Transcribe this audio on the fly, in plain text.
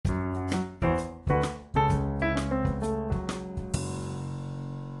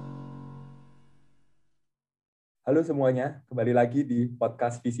Halo semuanya, kembali lagi di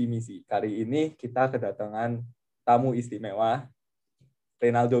podcast Visi Misi. Kali ini kita kedatangan tamu istimewa,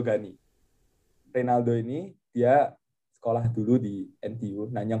 Reynaldo Gani. Reynaldo ini dia sekolah dulu di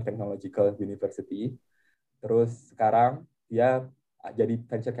NTU, Nanyang Technological University. Terus sekarang dia jadi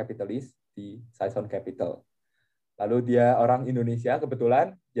venture capitalist di Saison Capital. Lalu dia orang Indonesia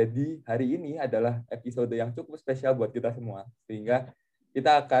kebetulan, jadi hari ini adalah episode yang cukup spesial buat kita semua. Sehingga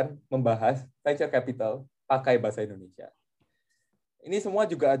kita akan membahas venture capital pakai bahasa Indonesia. Ini semua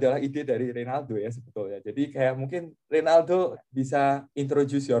juga adalah ide dari Reynaldo ya sebetulnya. Jadi kayak mungkin Reynaldo bisa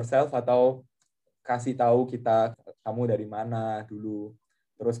introduce yourself atau kasih tahu kita kamu dari mana dulu,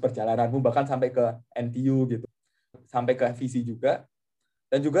 terus perjalananmu bahkan sampai ke NTU gitu, sampai ke visi juga,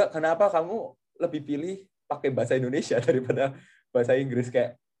 dan juga kenapa kamu lebih pilih pakai bahasa Indonesia daripada bahasa Inggris,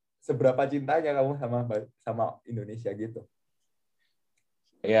 kayak seberapa cintanya kamu sama Indonesia gitu.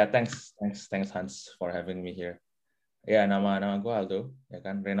 Ya, thanks Hans for having me here. Ya, nama gue Aldo, ya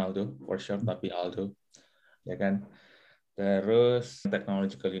kan, Reynaldo for short, tapi Aldo, ya kan. Terus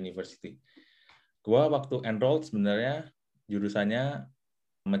Technological University. Gua waktu enrolled sebenarnya jurusannya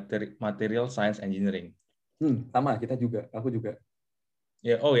Material Science Engineering. Sama, kita juga, aku juga.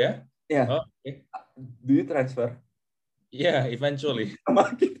 Ya, oh ya? Ya. Oh, okay. Do you transfer? Yeah, eventually.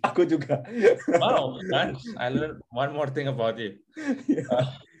 Sama, aku juga. Wow, Hans, I learned one more thing about you.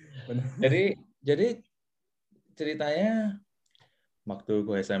 Jadi ceritanya waktu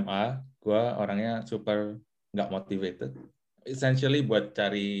gue SMA, gue orangnya super nggak motivated. Essentially buat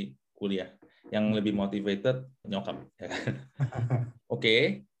cari kuliah. Yang lebih motivated nyokap. Ya kan?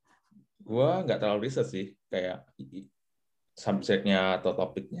 Oke, gue nggak terlalu riset sih, kayak subjeknya atau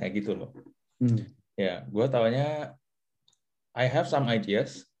topiknya gitu loh. Ya, gue taunya I have some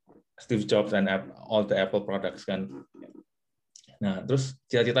ideas, Steve Jobs and all the Apple products kan. Nah, terus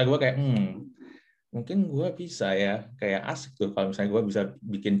cita-cita gue kayak, mungkin gue bisa ya, kayak asik tuh kalau misalnya gue bisa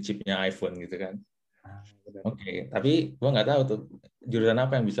bikin chipnya iPhone gitu kan. Oke, tapi gue nggak tahu tuh jurusan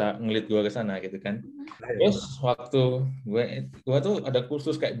apa yang bisa ngelit gue ke sana gitu kan. Terus waktu gue tuh ada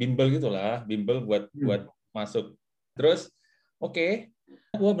kursus kayak bimbel gitulah, bimbel buat masuk. Terus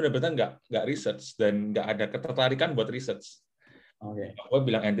gue benar-benar nggak research dan nggak ada ketertarikan buat research. Gue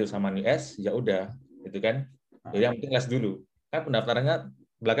bilang NTU sama US, ya udah, gitu kan. Jadi yang penting les dulu. Kan pendaftarannya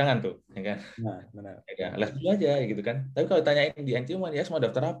belakangan tuh, ya kan. Benar. Ya, les dulu aja, gitu kan. Tapi kalau tanyain di NTU mana ya mau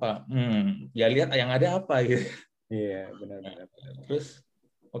daftar apa? Ya lihat yang ada apa gitu. Iya, benar. Terus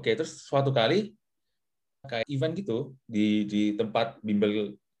suatu kali kayak event gitu di tempat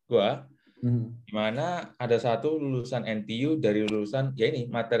bimbel gua, di mana ada satu lulusan NTU dari lulusan ya ini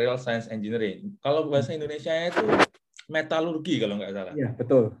Material Science Engineering. Kalau bahasa Indonesia itu metalurgi kalau nggak salah. Iya,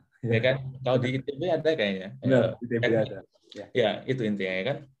 betul. Ya kan? Kalau di ITB ada kayaknya. Benar, ITB ada. Ya, itu intinya ya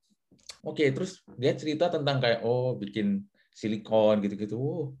kan. Terus dia cerita tentang kayak bikin silikon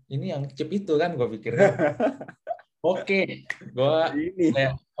gitu-gitu. Ini yang chip itu kan gue pikirnya.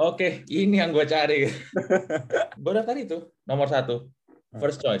 Ini yang gue cari. Gue daftar itu nomor 1,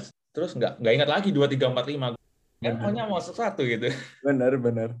 first choice. Terus nggak ingat lagi 2, 3, 4, 5. Pokoknya mau satu gitu. Benar.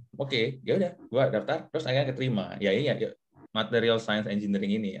 Ya udah, gue daftar. Terus akhirnya keterima. Ya Material Science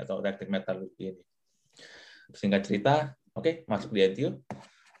Engineering ini atau teknik metalurgi ini. Singkat cerita, masuk di NTU.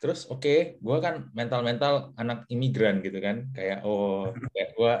 Terus gue kan mental anak imigran gitu kan, kayak kayak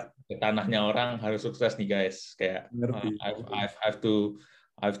gue ke tanahnya orang harus sukses nih guys, kayak I have to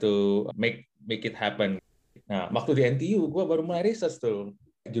make it happen. Nah, waktu di NTU gue baru mulai research tuh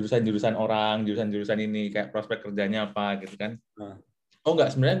jurusan orang, jurusan ini kayak prospek kerjanya apa gitu kan.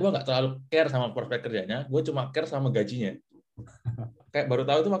 Sebenarnya gue nggak terlalu care sama prospek kerjanya, gue cuma care sama gajinya. Kayak baru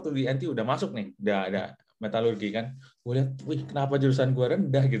tahu tuh waktu di NTU udah masuk nih, udah ada metalurgi kan, gue lihat, kenapa jurusan gue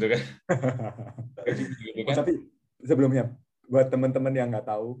rendah gitu kan. Tapi sebelumnya, buat teman-teman yang nggak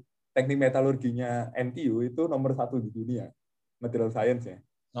tahu, teknik metalurginya NTU itu nomor 1 di dunia, material science ya.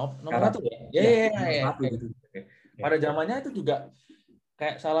 Nomor 1 ya? Iya. Pada zamannya itu juga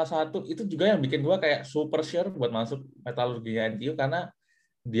kayak salah satu, itu juga yang bikin gue kayak super sure buat masuk metalurginya NTU, karena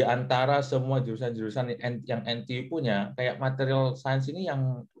di antara semua jurusan-jurusan yang NTU punya, kayak material science ini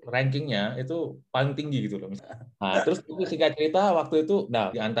yang rankingnya itu paling tinggi gitu loh. Nah, terus itu singkat cerita waktu itu,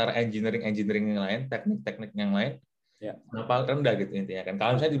 di antara engineering yang lain, teknik yang lain, kenapa rendah gitu intinya kan.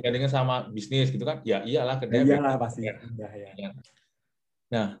 Kalau misalnya dibandingin sama bisnis gitu kan, ya iyalah kerja. Iyalah pasti rendah ya.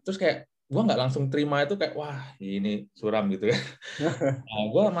 Nah, terus kayak gue nggak langsung terima itu kayak, wah ini suram gitu ya. Nah,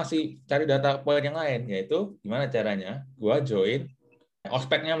 gue masih cari data poin yang lain, yaitu gimana caranya gue join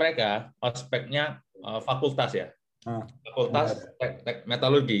ospeknya mereka, ospeknya fakultas ya, fakultas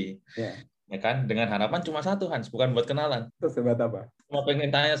metalurgi. ya kan? Dengan harapan cuma satu, Hans, bukan buat kenalan. Terus buat apa? Cuma pengen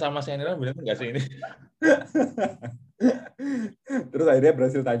tanya sama senior, bener nggak sih ini? Terus akhirnya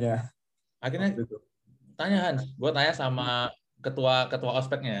berhasil tanya Akhirnya waktu itu. tanya, Hans, gue tanya sama ketua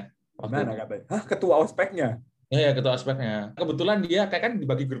ospeknya waktu Gimana itu. katanya? Hah, ketua ospeknya? Ya, ketua ospeknya. Kebetulan dia kayak kan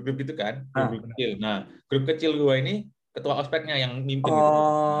dibagi grup-grup gitu kan, Ah, grup-grup benar. kecil. Nah, grup kecil gue ini ketua ospeknya yang mimpin gitu.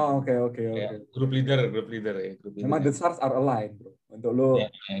 Oh, oke, oke, Kayak oke. grup leader ya, grup Memang leadernya. the stars are aligned, bro. Untuk lu Ya,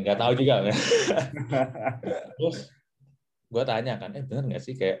 nggak tahu tanya. juga. Terus gue tanya kan, bener nggak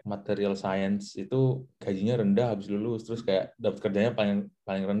sih kayak material science itu gajinya rendah habis lulus, terus kayak dapat kerjanya paling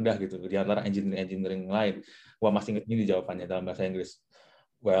paling rendah gitu di antara engineering lain. Gua masih inget ini jawabannya dalam bahasa Inggris.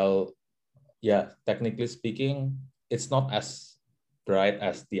 Well, yeah, technically speaking, it's not as bright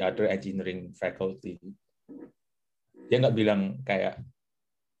as the other engineering faculty. Dia nggak bilang kayak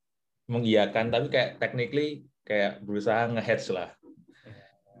mengiyakan, tapi kayak technically kayak berusaha nge-hedge lah.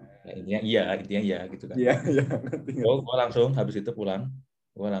 Ya, intinya iya gitu kan. Iya, iya, ngerti, ngerti. Gue langsung habis itu pulang,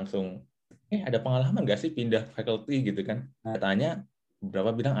 gue langsung ada pengalaman nggak sih pindah faculty gitu kan? Nah, Katanya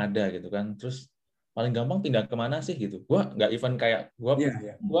beberapa bilang ada gitu kan. Terus paling gampang pindah kemana sih gitu? Gue nggak even kayak iya,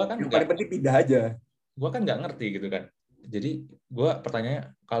 iya. gue kan Yang nggak paling penting pindah aja. ngerti gitu kan. Jadi gue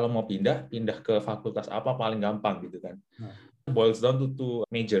pertanyaannya kalau mau pindah ke fakultas apa paling gampang gitu kan? Nah, Boils down to two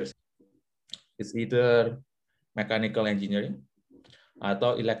majors. It's either mechanical engineering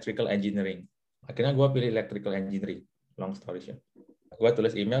atau electrical engineering. Akhirnya gue pilih electrical engineering. Long story short. Gue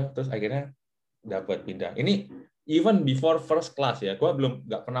tulis email, terus akhirnya dapat pindah. Ini even before first class ya, gue belum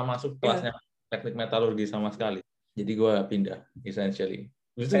nggak pernah masuk kelasnya iya. teknik metalurgi sama sekali. Jadi gue pindah, essentially.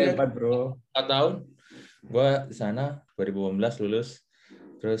 Terus ya, Hebat, bro. 4 tahun, gue di sana 2018 lulus,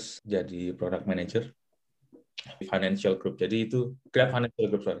 terus jadi product manager financial group. Jadi itu Grab Financial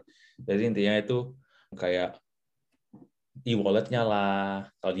Group, sorry. Jadi intinya itu kayak e-walletnya lah.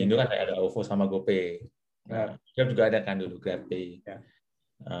 Kalau di Indo kan kayak ada OVO sama GoPay. Nah, Benar. Grab juga ada kan dulu GrabPay. Ya,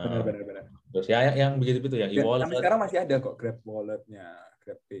 benar, benar, benar. Terus ya yang begitu-begitu ya Dan e-wallet sampai sekarang masih ada kok Grab Wallet-nya,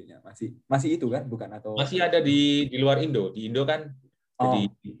 Grab Pay-nya. Masih itu kan, bukan atau masih ada di luar Indo. Di Indo kan oh, jadi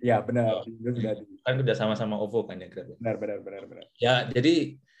iya benar. Itu sudah di kan kerja sama OVO kan ya Grab. benar, benar, benar, benar. Ya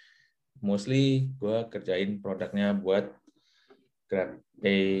jadi mostly gue kerjain produknya buat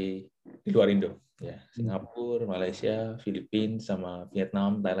GrabPay di luar Indo. Ya, Singapura, Malaysia, Filipina, sama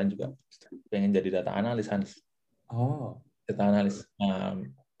Vietnam, Thailand juga. Pengen jadi data analis, Hans. Oh, Data analis.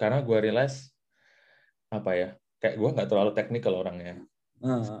 Karena gue realize apa ya, kayak gue nggak terlalu teknikal orangnya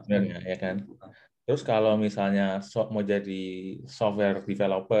sebenarnya ya kan. Terus kalau misalnya mau jadi software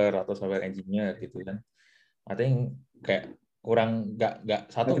developer atau software engineer gitu kan, I think kayak kurang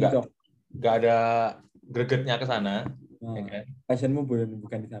nggak ada gregetnya ke sana, ya kan? passionmu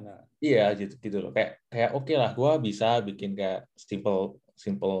bukan di sana. Iya gitu loh. Kayak oke lah, gue bisa bikin kayak simple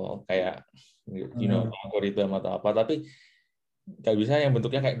kayak algoritma atau apa, tapi nggak bisa yang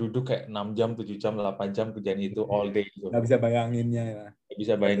bentuknya kayak duduk kayak 6 jam, 7 jam, 8 jam kerjaan itu all day gitu. Nggak bisa bayanginnya ya. Nggak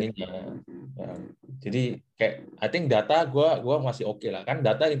bisa bayangin ya. Jadi kayak I think data gue masih oke lah kan,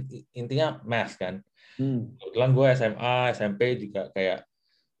 data intinya math kan. Kebetulan gue SMA, SMP juga kayak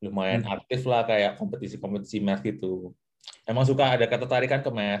lumayan aktif lah kayak kompetisi math gitu. Emang suka ada ketertarikan ke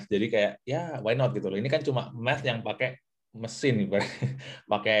math, jadi kayak ya why not gitu loh. Ini kan cuma math yang pakai mesin ibaratnya,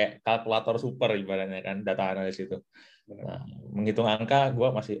 pakai kalkulator super ibaratnya kan, data analis itu. Nah, menghitung angka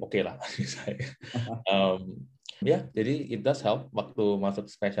gue masih oke lah. Ya, jadi it does help waktu masuk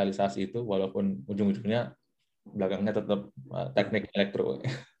spesialisasi itu, walaupun ujung-ujungnya belakangnya tetap teknik elektro.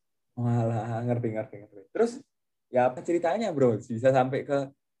 Malah ngerti. Terus ya apa ceritanya bro bisa sampai ke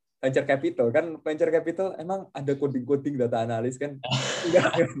venture capital kan? Venture capital emang ada coding data analis kan?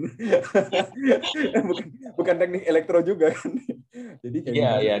 Enggak kan? bukan teknik elektro juga kan? Jadi kayak Iya,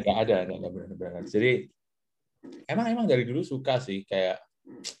 gimana? iya, nggak ada benar-benar. Jadi emang dari dulu suka sih kayak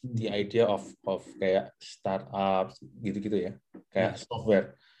the idea of kayak startup gitu-gitu ya, kayak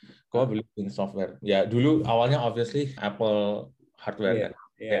software. Gue beli software. Ya dulu awalnya obviously Apple hardware kan.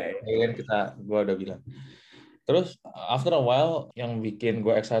 Kayak gue udah bilang. Terus after a while yang bikin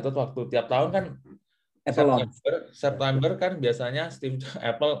gue excited waktu tiap tahun kan September kan biasanya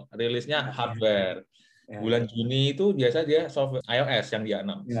Apple rilisnya hardware. Bulan Juni itu biasa dia software iOS yang dia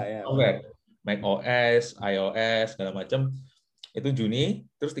announce. Software. Mac OS, iOS, segala macam. Itu Juni,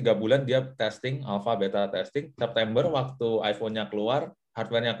 terus 3 bulan dia testing, alpha, beta testing. September waktu iPhone-nya keluar,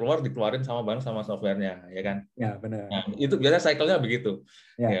 hardware-nya keluar, dikeluarin sama bareng sama software-nya, ya kan? Ya, benar. Nah, itu biasanya cycle-nya begitu.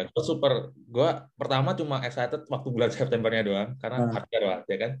 Ya, gue pertama cuma excited waktu bulan Septembernya doang, karena hardware lah,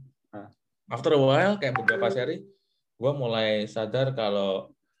 ya kan? After a while, kayak beberapa seri, gue mulai sadar kalau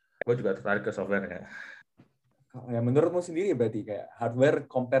gue juga tertarik ke software-nya. Ya, menurutmu sendiri berarti kayak hardware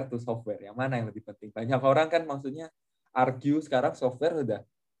compare to software, yang mana yang lebih penting? Banyak orang kan maksudnya argue sekarang software udah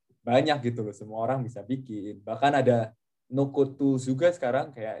banyak gitu loh, semua orang bisa bikin. Bahkan ada no code tools juga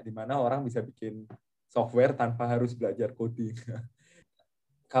sekarang, kayak di mana orang bisa bikin software tanpa harus belajar coding.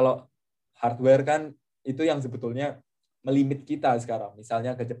 Kalau hardware kan itu yang sebetulnya melimit kita sekarang,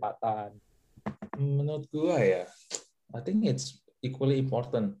 misalnya kecepatan. Menurut gua ya, I think it's equally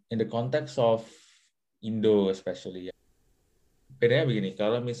important in the context of Indo especially. Bedanya begini,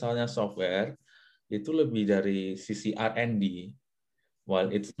 kalau misalnya software itu lebih dari sisi R&D,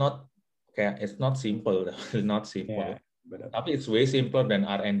 while it's not simple, not simple, Ya, benar. tapi it's way simpler than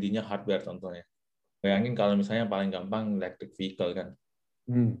R&D-nya hardware contohnya. Bayangin kalau misalnya paling gampang electric vehicle kan,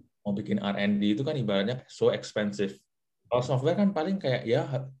 mau bikin R&D itu kan ibaratnya so expensive. Kalau software kan paling kayak ya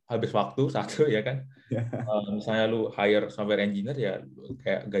habis waktu satu ya kan. Misalnya lu hire software engineer ya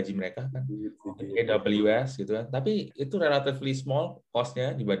kayak gaji mereka kan AWS gitu kan. Tapi itu relatively small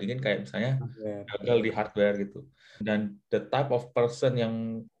cost-nya dibandingin kayak misalnya gagal di hardware gitu. Dan the type of person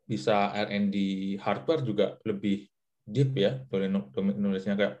yang bisa R&D hardware juga lebih deep ya, domain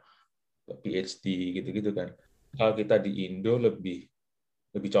knowledge-nya kayak PhD gitu-gitu kan. Kalau kita di Indo lebih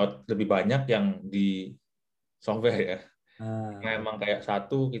banyak yang di software ya. Memang kayak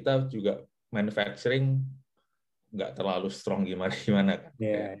satu kita juga manufacturing nggak terlalu strong gimana kan.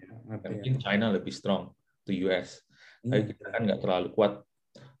 Ya, Mungkin China lebih strong to US. Tapi kita kan nggak terlalu kuat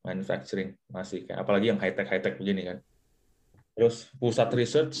manufacturing masih kayak apalagi yang high tech begini kan. Terus pusat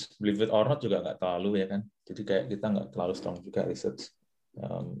research, believe it or not juga nggak terlalu ya kan. Jadi kayak kita nggak terlalu strong juga research.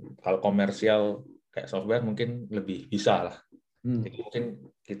 Kalau komersial kayak software mungkin lebih bisa lah. Jadi mungkin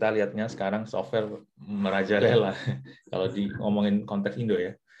kita lihatnya sekarang software merajalela kalau ngomongin konteks Indo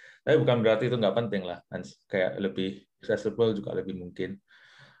ya. Tapi bukan berarti itu nggak penting lah. Kayak lebih accessible juga lebih mungkin.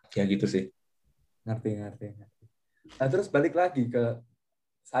 Ya gitu sih. Ngerti. Nah, terus balik lagi ke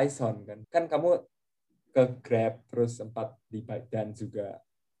Saison kan. Kan kamu ke Grab terus sempat di ByteDance juga.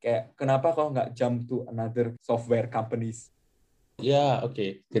 Kayak kenapa kok nggak jump to another software companies? Ya,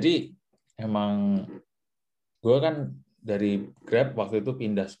 oke. Jadi emang gue kan dari Grab waktu itu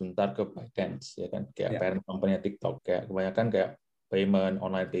pindah sebentar ke ByteDance ya kan, kayak parent company TikTok, kayak kebanyakan kayak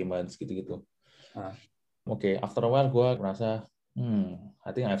online payments gitu-gitu. Oke, after a while gue merasa, I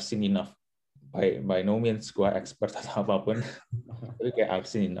think I've seen enough. By no means gue expert atau apapun, tapi kayak I've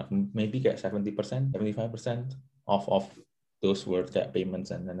seen enough. Maybe kayak 70%, 75% of those words kayak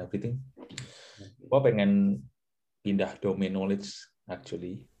payments and everything. Gue pengen pindah domain knowledge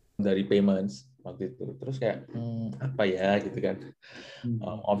actually dari payments waktu itu. Terus kayak apa ya gitu kan.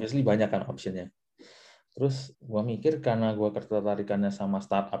 Obviously banyak kan optionnya. Terus gue mikir karena gue ketertarikannya sama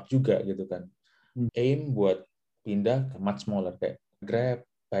startup juga gitu kan. Aim buat pindah ke much smaller kayak Grab,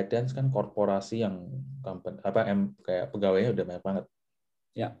 ByteDance kan korporasi yang kayak pegawainya udah banyak banget.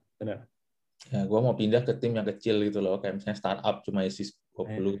 Ya, benar. Ya, gue mau pindah ke tim yang kecil gitu loh, kayak misalnya startup cuma isi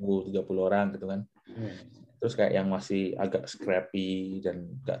 20-30 orang gitu kan. Terus kayak yang masih agak scrappy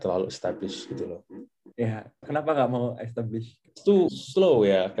dan nggak terlalu established gitu loh. Ya, kenapa nggak mau establish? It's too slow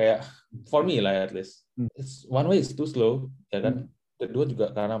ya, kayak for me lah at least. One way it's too slow, ya kan. Kedua juga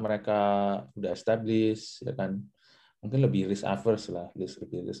karena mereka udah established, ya kan. Mungkin lebih risk averse lah,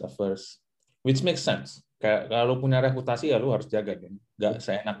 lebih risk averse. Which makes sense. Kayak kalau punya reputasi ya lu harus jaga kan. Nggak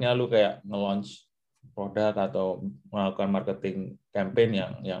seenaknya lu kayak nge-launch produk atau melakukan marketing campaign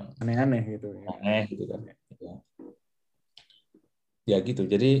yang aneh-aneh gitu. Aneh gitu kan. Ya gitu.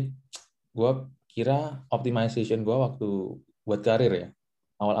 Jadi gue kira optimization gue waktu buat karir ya.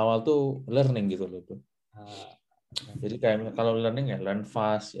 Awal-awal tuh learning gitu loh. Jadi kayak kalau learning ya learn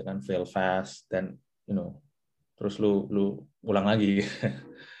fast, ya kan, fail fast, dan terus lu ulang lagi.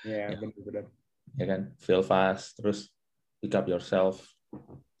 Ya, benar-benar. Ya kan, fail fast, terus pick up yourself,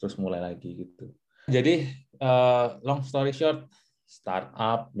 terus mulai lagi gitu. Jadi long story short,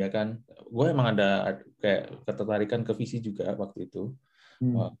 startup ya kan, gue emang ada kayak ketertarikan ke visi juga waktu itu.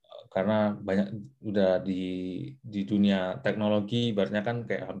 Karena banyak udah di dunia teknologi, ibaratnya kan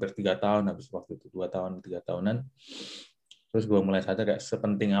kayak hampir 3 tahun, habis waktu itu 2 tahun 3 tahunan. Terus gue mulai sadar kayak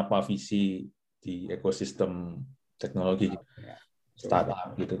sepenting apa visi di ekosistem teknologi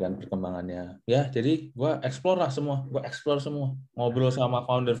startup gitu kan perkembangannya. Ya jadi gue explore semua, ngobrol sama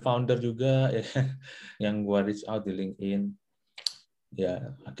founder juga ya, yang gue reach out di LinkedIn.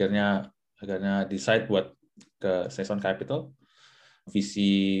 Ya akhirnya decide buat ke Saison Capital.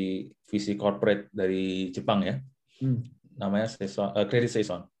 Visi corporate dari Jepang ya, namanya Credit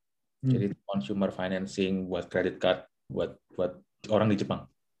Saison. Jadi consumer financing buat credit card buat orang di Jepang.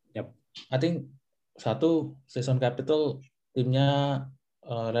 I think Saison Capital timnya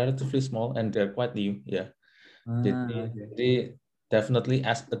relatively small and they're quite new ya. Okay. Jadi definitely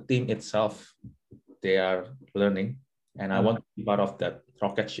as a team itself, they are learning, and I want to be part of that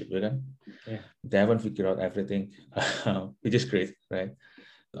rocket ship, ya kan? Yeah. They haven't figured out everything, which is great, right?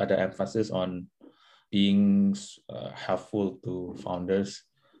 Ada emphasis on being helpful to founders,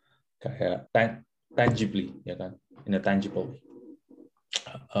 kayak tangibly, ya kan? In a tangible way.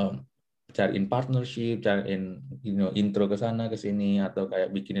 Cariin partnership, cariin intro ke sana ke sini, atau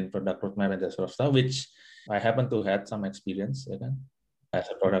kayak bikinin product roadmap and that sort of stuff, which I happen to had some experience, ya kan, as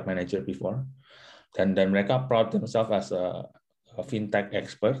a product manager before. Dan mereka proud themselves as a fintech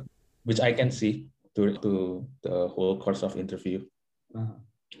expert, which I can see to the whole course of interview.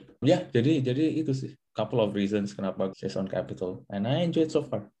 Ya, jadi itu sih couple of reasons kenapa Jason Capital, and I enjoyed so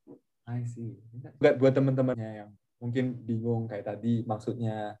far. I see. Buat teman-temannya yang mungkin bingung kayak tadi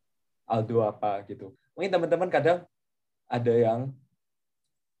maksudnya Aldo apa gitu. Mungkin teman-teman kadang ada yang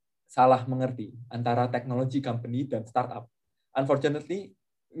salah mengerti antara technology company dan startup. Unfortunately,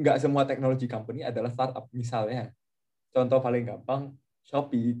 nggak semua technology company adalah startup. Misalnya, contoh paling gampang,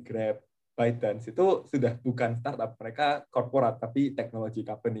 Shopee, Grab, ByteDance itu sudah bukan startup. Mereka corporate, tapi technology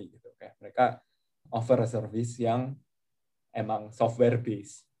company. Gitu. Kayak mereka offer a service yang emang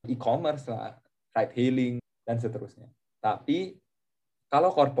software-based. E-commerce lah, ride-hailing, dan seterusnya. Tapi,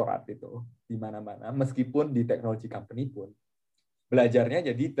 kalau korporat itu di mana-mana, meskipun di technology company pun,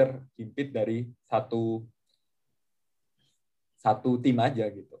 belajarnya jadi terhimpit dari satu tim aja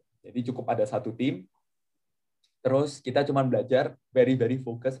gitu. Jadi cukup ada satu tim, terus kita cuma belajar very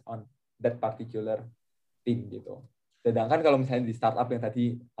focus on that particular team gitu. Sedangkan kalau misalnya di startup yang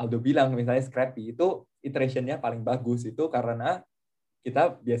tadi Aldo bilang, misalnya Scrappy, itu iteration-nya paling bagus itu karena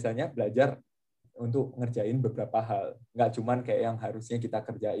kita biasanya belajar untuk ngerjain beberapa hal, nggak cuman kayak yang harusnya kita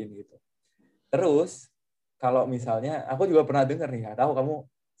kerjain gitu. Terus kalau misalnya aku juga pernah dengar nih, nggak tahu kamu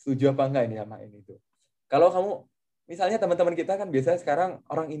setuju apa enggak ini sama ini tuh. Kalau kamu misalnya teman-teman kita kan biasanya sekarang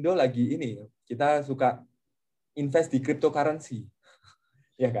orang Indo lagi ini, kita suka invest di cryptocurrency,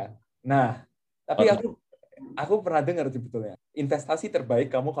 ya kan? Nah, tapi aku pernah dengar sebetulnya investasi terbaik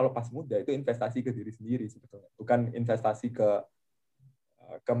kamu kalau pas muda itu investasi ke diri sendiri sebetulnya, bukan investasi ke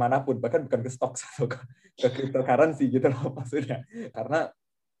kemanapun, bahkan bukan ke stok atau ke cryptocurrency gitu loh maksudnya. Karena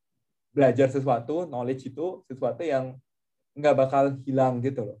belajar sesuatu, knowledge itu sesuatu yang nggak bakal hilang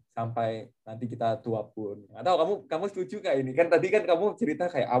gitu loh sampai nanti kita tua pun. Atau kamu setuju nggak ini? Kan tadi kan kamu cerita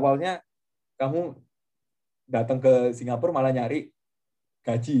kayak awalnya kamu datang ke Singapura malah nyari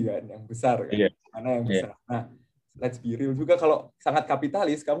gaji kan yang besar kan, mana yang besar. Nah, let's be real juga kalau sangat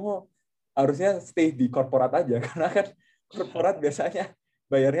kapitalis kamu harusnya stay di korporat aja karena kan korporat biasanya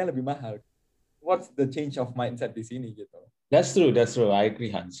bayarnya lebih mahal. What's the change of mindset di sini gitu? That's true. I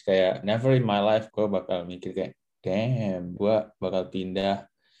agree, Hans. Kayak never in my life gue bakal mikir kayak, damn, gue bakal pindah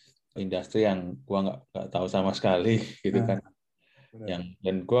industri yang gue nggak tahu sama sekali, gitu kan.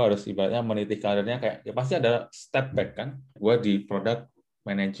 Dan gue harus ibaratnya meniti karirnya kayak, ya pasti ada step back kan. Gue di product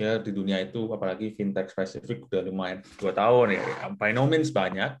manager di dunia itu, apalagi fintech spesifik, udah lumayan 2 tahun ya. By no means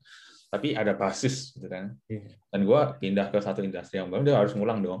banyak, tapi ada basis, gitu kan. Dan gue pindah ke satu industri yang baru, dia harus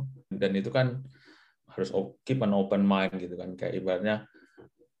ngulang dong. Dan itu kan harus keep an open mind gitu kan, kayak ibaratnya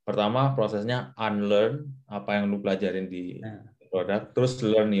pertama prosesnya unlearn apa yang lu pelajarin di produk, terus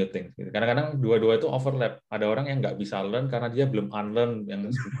learn new things. Kadang-kadang dua-dua itu overlap. Ada orang yang nggak bisa learn karena dia belum unlearn yang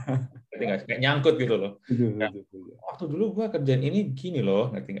kayak nyangkut gitu loh. Waktu dulu gua kerjaan ini gini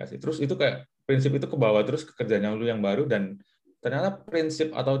loh, ngerti nggak sih? Terus itu kayak prinsip itu ke bawah terus ke kerjaan yang lu yang baru, dan ternyata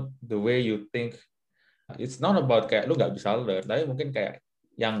prinsip atau the way you think, it's not about kayak lu nggak bisa learn, tapi mungkin kayak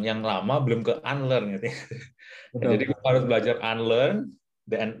yang lama belum ke unlearn gitu. Jadi gue harus belajar unlearn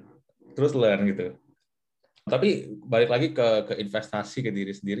dan terus learn gitu. Tapi balik lagi ke investasi ke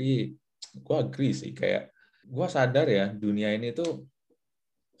diri sendiri, gue agree sih, kayak gue sadar ya dunia ini tuh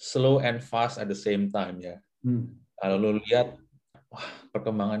slow and fast at the same time ya. Kalau lu lihat, wah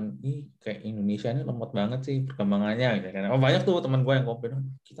perkembangan ini kayak Indonesia ini lemot banget sih perkembangannya. Banyak tuh teman gue yang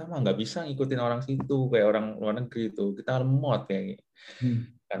komplain, kita mah nggak bisa ngikutin orang situ kayak orang luar negeri tuh, kita lemot kayak gitu.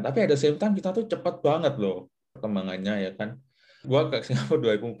 Kan, tapi at the same time kita tuh cepat banget loh perkembangannya ya kan. Gua ke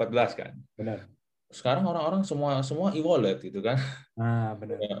Singapura 2014 kan. Benar. Sekarang orang-orang semua e-wallet gitu kan.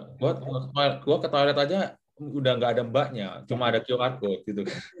 Benar. Gua ke toilet aja udah nggak ada mbaknya, cuma ada QR code gitu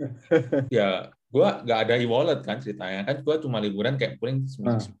kan. Ya, gua nggak ada e-wallet kan ceritanya kan. Gua cuma liburan kayak paling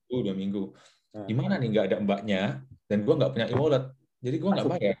seminggu 2 minggu. Gimana nih nggak ada mbaknya dan gua nggak punya e-wallet. Jadi gua nggak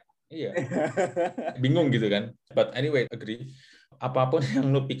bayar. Iya. Bingung gitu kan. But anyway, agree. Apapun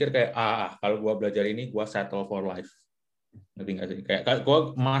yang lu pikir kayak kalau gua belajar ini gua settle for life, ngerti nggak sih, kayak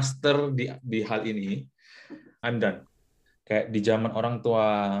gua master di hal ini, I'm done. Kayak di zaman orang tua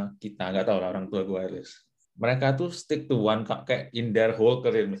kita, nggak tahu lah orang tua gua, mereka tuh stick to one kayak in their whole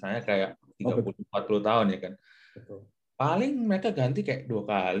career, misalnya kayak 30-40 tahun ya kan. Betul. Paling mereka ganti kayak 2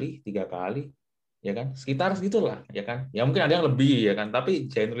 kali, 3 kali, ya kan, sekitar segitulah, ya kan. Ya mungkin ada yang lebih, ya kan. Tapi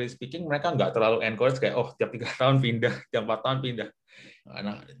generally speaking mereka nggak terlalu encourage kayak tiap 3 tahun pindah, tiap 4 tahun pindah.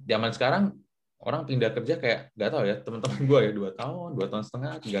 Nah, zaman sekarang orang pindah kerja kayak nggak tahu ya, teman-teman gue ya 2 tahun, 2 tahun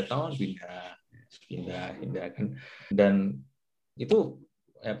setengah, 3 tahun pindah kan. Dan itu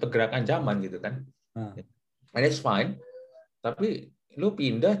pergerakan zaman gitu kan. And it's fine. Tapi lu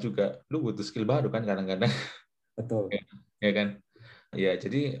pindah juga lu butuh skill baru kan kadang-kadang. Betul. Ya kan? Ya,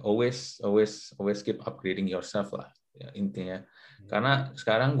 jadi always keep upgrading yourself lah ya, intinya. Karena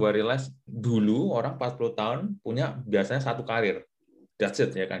sekarang gue realize dulu orang 40 tahun punya biasanya satu karir. That's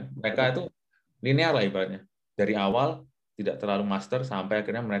it ya kan. Mereka itu linear lah ibaratnya. Dari awal tidak terlalu master sampai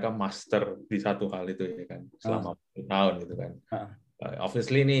akhirnya mereka master di satu hal itu ya kan. Selama 40 tahun gitu kan.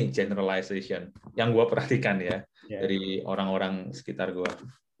 Obviously ini generalization yang gue perhatikan ya dari orang-orang sekitar gue.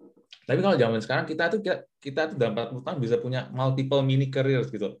 Tapi kalau zaman sekarang kita tuh dalam 40 tahun bisa punya multiple mini careers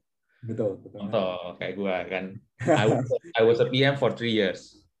gitu. Betul. Contoh kayak gue kan, I was a PM for 3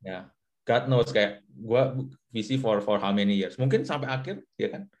 years. Ya, God knows kayak gue visi for how many years? Mungkin sampai akhir ya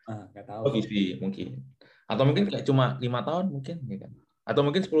kan? Nggak tahu. Visi mungkin. Atau mungkin kayak cuma 5 tahun mungkin, ya kan? Atau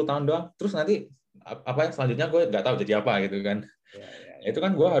mungkin 10 tahun doang. Terus nanti apa yang selanjutnya gue nggak tahu jadi apa gitu kan? Itu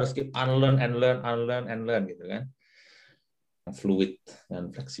kan gue harus keep unlearn gitu kan. Fluid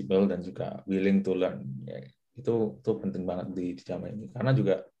dan fleksibel dan juga willing to learn, ya, itu penting banget di zaman ini karena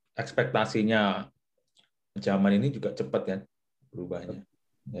juga ekspektasinya zaman ini juga cepat kan berubahnya,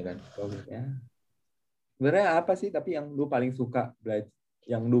 ya kan. Sebenarnya apa sih tapi yang lu paling suka belajar,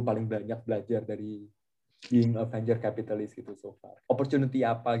 yang lu paling banyak belajar dari being a venture capitalist gitu so far? Opportunity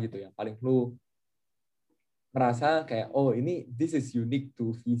apa gitu yang paling lu merasa kayak ini this is unique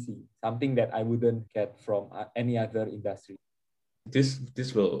to VC, something that I wouldn't get from any other industry?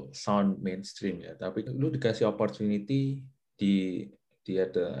 This will sound mainstream ya, tapi lu dikasih opportunity di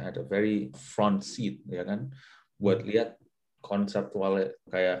ada very front seat ya kan, buat lihat konseptualnya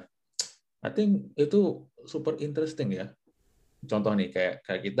kayak I think itu super interesting ya. Contoh nih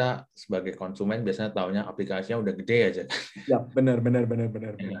kayak kita sebagai konsumen biasanya taunya aplikasinya udah gede aja. Ya benar.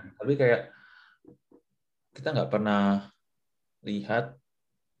 Ya, tapi kayak kita nggak pernah lihat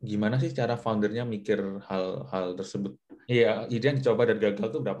gimana sih cara foundernya mikir hal tersebut. Iya, ide yang dicoba dan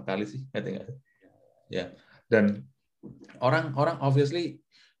gagal tuh berapa kali sih? Ya. Dan orang obviously,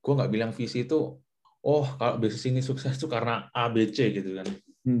 gue nggak bilang visi itu, kalau bisnis ini sukses itu karena A, B, C gitu kan.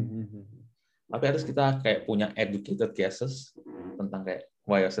 Tapi harus kita kayak punya educated guesses tentang kayak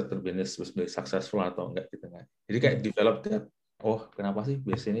why a certain business was successful atau enggak gitu kan. Jadi kayak develop that, kenapa sih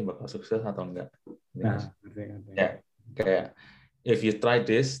bisnis ini bakal sukses atau enggak. Ya, kayak if you try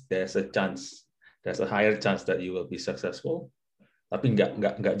this, there's a higher chance that you will be successful. Tapi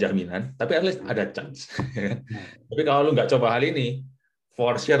nggak jaminan. Tapi at least ada chance. Tapi kalau lu nggak coba hal ini,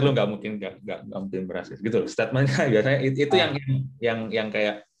 for sure lu nggak mungkin berhasil. Gitu. Statementnya biasanya itu yang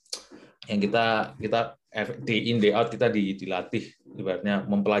kayak yang kita day in day out kita dilatih, ibaratnya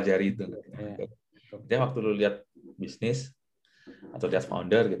mempelajari itu. Jadi waktu lu lihat bisnis atau lihat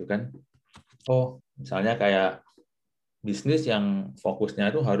founder gitu kan, misalnya kayak bisnis yang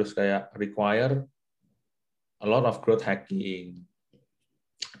fokusnya itu harus kayak require a lot of growth hacking,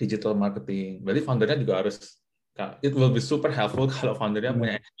 digital marketing. Berarti foundernya juga harus, it will be super helpful kalau foundernya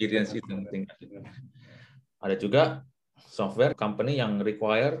punya experience itu. Ada juga software company yang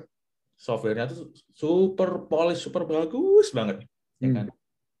require software-nya itu super polish, super bagus banget,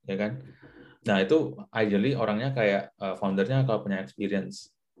 ya kan? Nah itu ideally orangnya kayak foundernya kalau punya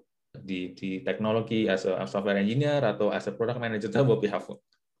experience di teknologi as a software engineer atau as a product manager, that will be helpful.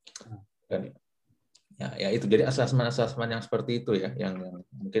 Dan ya itu jadi assessment yang seperti itu ya, yang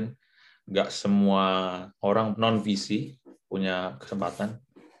mungkin nggak semua orang non VC punya kesempatan.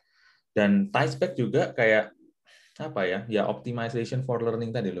 Dan ties back juga kayak apa ya optimization for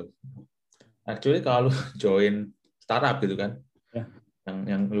learning tadi loh. Actually kalau lu join startup gitu kan,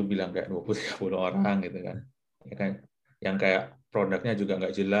 yang lu bilang kayak 20-30 orang gitu kan, ya kan, yang kayak produknya juga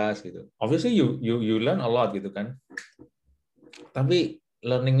nggak jelas gitu. Obviously you learn a lot gitu kan. Tapi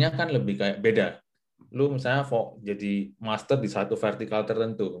learningnya kan lebih kayak beda. Lu misalnya jadi master di satu vertikal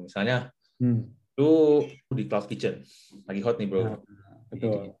tertentu. Misalnya lu di Cloud Kitchen. Lagi hot nih bro.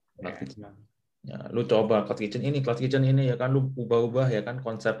 Betul. Cloud Kitchen. Ya, lu coba Cloud Kitchen ini ya kan, lu ubah-ubah ya kan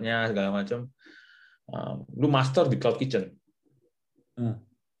konsepnya segala macam. Lu master di Cloud Kitchen.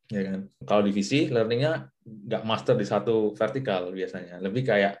 Ya kan. Kalau divisi learningnya nggak master di satu vertikal biasanya, lebih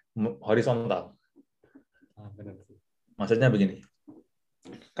kayak horizontal. Maksudnya begini,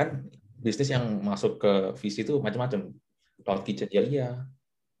 kan bisnis yang masuk ke VC itu macam-macam. Cloud kitchen iya,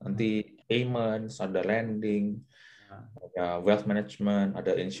 nanti payments, ada lending, ada wealth management,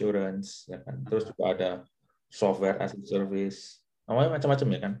 ada insurance, ya kan. Terus juga ada software as a service, namanya macam-macam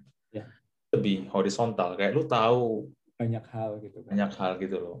ya kan. Ya. Lebih horizontal, kayak lu tahu banyak hal gitu kan. Banyak hal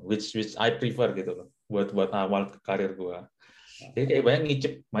gitu loh, which I prefer gitu loh, buat awal karir gua. Jadi kayak banyak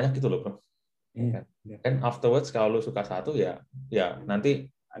ngicip banyak gitu loh bro. Iya. And afterwards kalau lu suka satu ya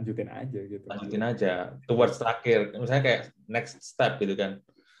nanti lanjutin aja gitu. Lanjutin aja. Towards terakhir, misalnya kayak next step gitu kan.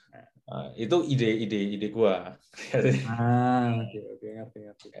 Itu ide gua. Oke, ngerti.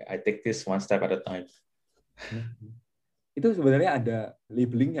 I take this one step at a time. Itu sebenarnya ada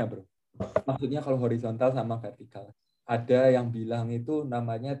labelingnya bro. Maksudnya kalau horizontal sama vertikal. Ada yang bilang itu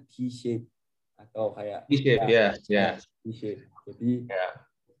namanya T-shape atau kayak T-shape, ya. T-shape. Jadi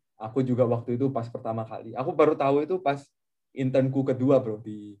aku juga waktu itu pas pertama kali, aku baru tahu itu pas internku kedua bro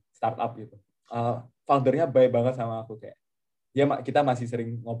di startup gitu. Foundernya baik banget sama aku kayak. Kita masih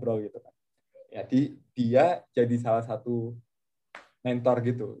sering ngobrol gitu kan. Jadi dia jadi salah satu mentor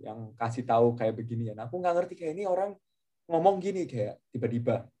gitu yang kasih tahu kayak begini ya. Aku nggak ngerti kayak ini orang ngomong gini kayak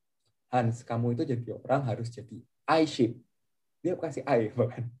tiba-tiba Hans, kamu itu jadi orang harus jadi I shape. Dia kasih I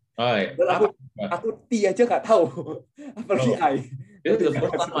bahkan. Oh, iya. Dan aku T aja nggak tahu. Apalagi I. This is the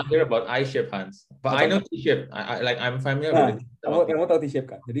first time I hear about I shape, Hans. But I know T shape. I'm familiar with it. Kamu tahu T shape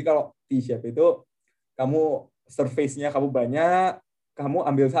kan? Jadi kalau T shape itu kamu surface-nya kamu banyak, kamu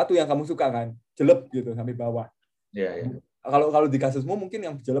ambil satu yang kamu suka kan, jelek gitu sampai bawah. Iya. Kalau di kasusmu mungkin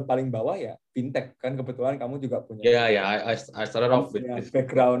yang jelek paling bawah ya fintech kan, kebetulan kamu juga punya. Iya. I started off with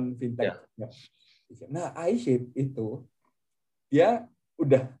background fintech. Yeah. Nah, I-shape itu dia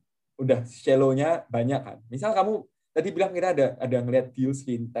udah shallow-nya banyak kan. Misal kamu tadi bilang kita ada ngeliat deals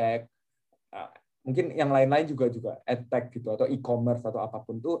fintech, mungkin yang lain-lain juga edtech gitu atau e-commerce atau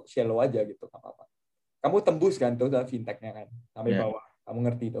apapun tuh shallow aja gitu, apa-apa. Kamu tembus kan tuh fintech-nya kan sampai bawah. Kamu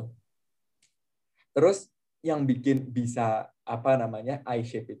ngerti tuh. Terus yang bikin bisa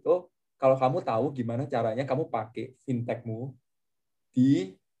I-shape itu kalau kamu tahu gimana caranya kamu pakai fintech-mu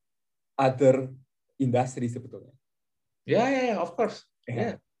di other industry sebetulnya. Ya, of course.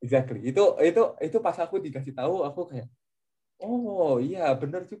 Yeah, exactly. Itu pas aku dikasih tahu aku kayak oh iya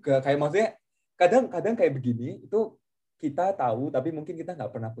benar juga. Kayak maksudnya kadang kayak begini itu kita tahu tapi mungkin kita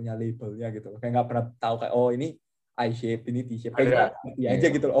nggak pernah punya labelnya gitu. Kayak nggak pernah tahu kayak oh ini I-shape, ini T-shape. Kayak ngerti aja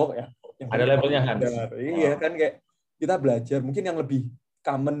gitu loh. Oh ya. Ada labelnya Hans. Iya kan kayak kita belajar mungkin yang lebih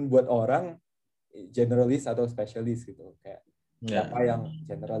common buat orang generalis atau specialist gitu kayak siapa yang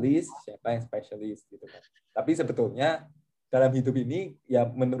generalis, siapa yang specialist gitu kan. Tapi sebetulnya dalam hidup ini ya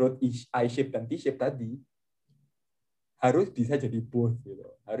menurut I-shape dan T-shape tadi harus bisa jadi both gitu.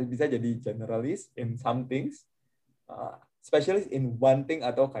 Harus bisa jadi generalist in some things, specialist in one thing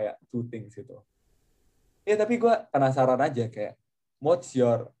atau kayak two things gitu. Ya tapi gue penasaran aja kayak what's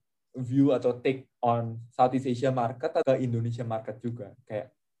your view atau take on Southeast Asia market atau Indonesia market juga.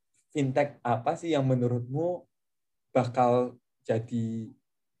 Kayak fintech apa sih yang menurutmu bakal jadi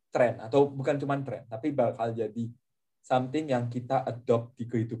tren atau bukan cuma tren tapi bakal jadi something yang kita adopt di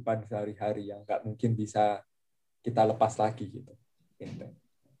kehidupan sehari-hari yang nggak mungkin bisa kita lepas lagi gitu.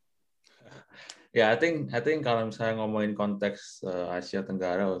 Ya, I think kalau misalnya ngomongin konteks Asia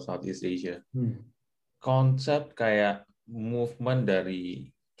Tenggara atau Southeast Asia, konsep kayak movement dari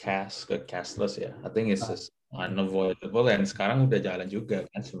cash ke cashless ya, I think it's just unavoidable dan sekarang udah jalan juga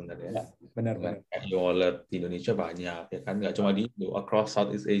kan sebenarnya. Ya, benar. E-wallet di Indonesia banyak ya kan, nggak cuma di Indo, across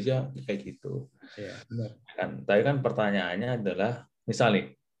Southeast Asia kayak gitu. Iya, benar. Kan, tapi kan pertanyaannya adalah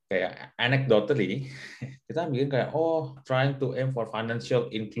misalnya kayak anecdotally kita bikin kayak trying to aim for financial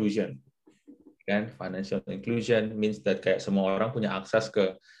inclusion. Kan financial inclusion means that kayak semua orang punya akses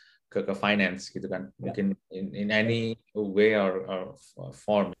ke finance gitu kan, mungkin in any way or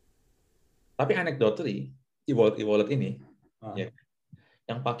form. Tapi anecdotally e-wallet ini ya,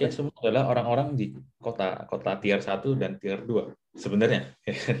 yang pakai semua adalah orang-orang di kota tier 1 dan tier 2 sebenarnya.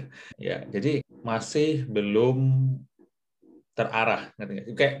 Ya, jadi masih belum terarah,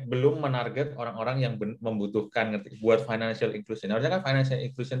 ngerti? Kayak belum menarget orang-orang yang membutuhkan, ngerti? Buat financial inclusion. Harusnya kan financial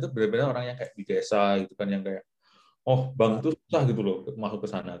inclusion itu benar-benar orang yang kayak di desa gitu kan, yang kayak bank itu susah gitu loh masuk ke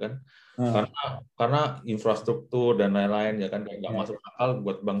sana kan. Karena infrastruktur dan lain-lain ya kan kayak nggak masuk akal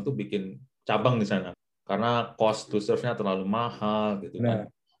buat bank tuh bikin cabang di sana. Karena cost to serve-nya terlalu mahal gitu kan.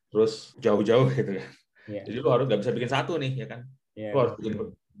 Terus jauh-jauh gitu kan. Jadi lu harus nggak bisa bikin satu nih ya kan. Lu harus bikin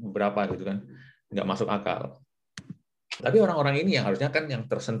beberapa gitu kan. Nggak masuk akal. Tapi orang-orang ini yang harusnya kan yang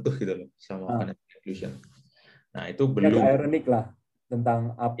tersentuh gitu loh sama financial inclusion. Nah, itu belum. Ironik lah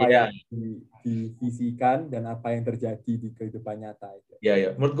tentang apa yang divisikan dan apa yang terjadi di kehidupan nyata.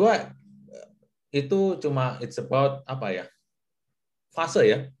 Iya. Menurut gua itu cuma it's about apa ya? Fase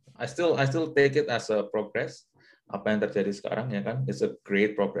ya. I still take it as a progress. Apa yang terjadi sekarang ya kan? It's a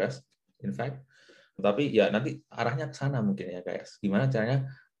great progress in fact. Tapi ya nanti arahnya ke sana mungkin ya guys. Gimana caranya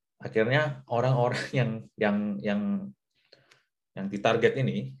akhirnya orang-orang yang ditarget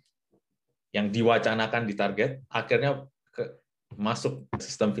ini, yang diwacanakan ditarget, akhirnya masuk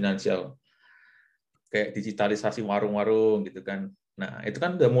sistem finansial kayak digitalisasi warung-warung gitu kan. Nah itu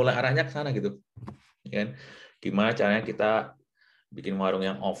kan udah mulai arahnya ke sana gitu, ya kan? Gimana caranya kita bikin warung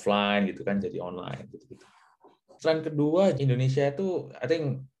yang offline gitu kan jadi online gitu. Tren kedua Indonesia itu, I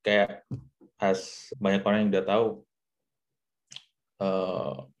think kayak banyak orang yang udah tahu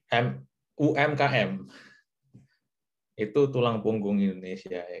UMKM itu tulang punggung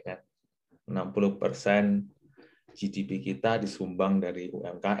Indonesia ya kan. 60% GDP kita disumbang dari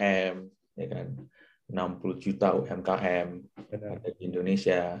UMKM ya kan. 60 juta UMKM ada di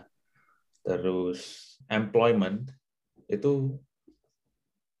Indonesia. Terus employment itu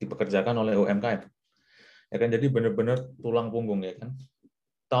dipekerjakan oleh UMKM. Ya kan, jadi benar-benar tulang punggung ya kan.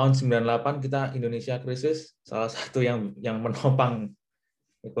 Tahun 98 kita Indonesia krisis, salah satu yang menopang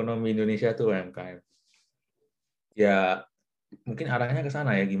ekonomi Indonesia itu UMKM. Ya mungkin arahnya ke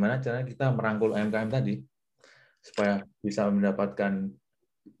sana ya, gimana caranya kita merangkul UMKM tadi supaya bisa mendapatkan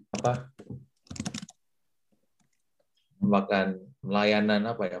layanan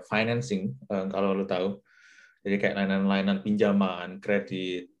financing, kalau lo tahu. Jadi kayak layanan-layanan pinjaman,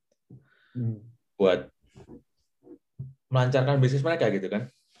 kredit buat melancarkan bisnis mereka gitu kan.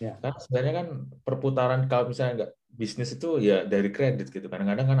 Ya. Karena sebenarnya kan perputaran kalau misalnya nggak bisnis itu ya dari kredit gitu.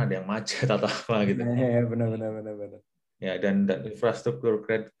 Kadang-kadang kan ada yang macet atau apa gitu. Benar. Ya, dan infrastruktur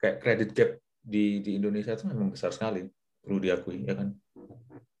kredit gap di Indonesia itu memang besar sekali, perlu diakui ya kan.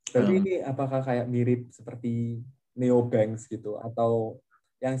 Berarti ini apakah kayak mirip seperti neobanks gitu, atau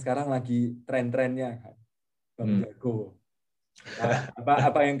yang sekarang lagi tren-trennya kan, Bank Jago. Nah,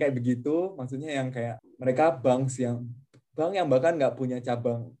 apa yang kayak begitu, maksudnya yang kayak mereka bank yang bahkan nggak punya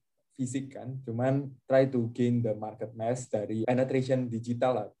cabang fisik kan, cuman try to gain the market mass dari penetration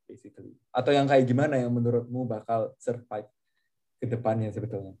digital lah basically. Atau yang kayak gimana yang menurutmu bakal survive ke depannya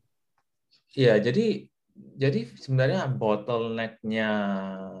sebetulnya? Iya, jadi sebenarnya bottleneck-nya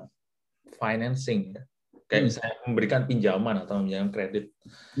financing ya. Kayak misalnya memberikan pinjaman atau memberikan kredit.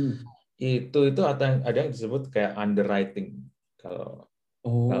 Itu ada yang disebut kayak underwriting. Kalau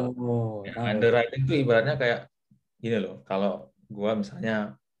underwriting itu ibaratnya kayak gini loh, kalau gua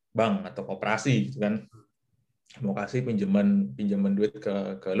misalnya bank atau koperasi gitu kan, mau kasih pinjaman duit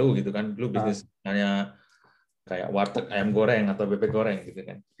ke lu gitu kan, lu bisnis misalnya kayak warteg ayam goreng atau bebek goreng gitu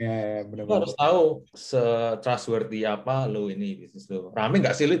kan. Lu harus tahu se-trustworthy apa lu ini bisnis lu. Rame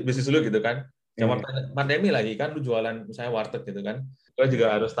nggak sih bisnis lu gitu kan? Zaman pandemi lagi kan lu jualan misalnya warteg gitu kan. Lu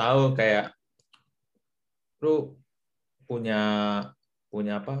juga harus tahu kayak lu punya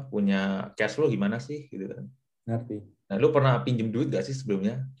cash flow gimana sih gitu kan. Ngerti. Nah, lu pernah pinjem duit nggak sih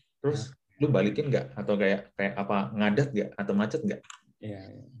sebelumnya? Terus lu balikin nggak? Atau kayak apa, ngadat nggak? Atau macet nggak?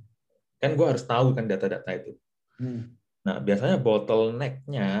 Kan gue harus tahu kan data-data itu. Nah, biasanya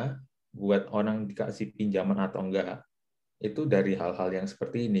bottleneck-nya buat orang dikasih pinjaman atau enggak, itu dari hal-hal yang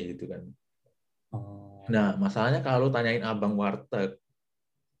seperti ini gitu kan. Nah, masalahnya kalau tanyain abang warteg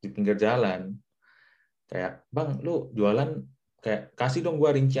di pinggir jalan, kayak, bang, lu jualan, kayak kasih dong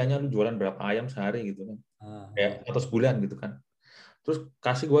gua rinciannya, lu jualan berapa ayam sehari gitu kan. Kayak atau sebulan gitu kan. Terus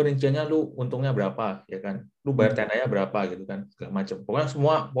kasih gua rinciannya, lu untungnya berapa ya kan. Lu bayar tenanya berapa gitu kan, segala macam.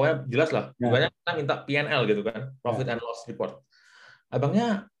 Pokoknya jelas lah. Pokoknya kita minta P&L gitu kan, profit and loss report.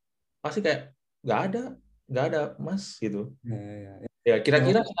 Abangnya pasti kayak nggak ada mas gitu. Ya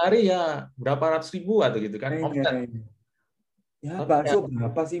kira-kira sehari ya berapa ratus ribu atau gitu kan. Ya bakso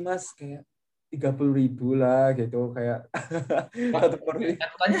berapa sih mas, kayak 30.000 lah gitu, kayak satu porsi.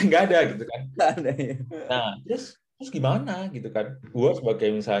 Katanya nggak ada gitu kan. Nah terus gimana gitu kan. Gue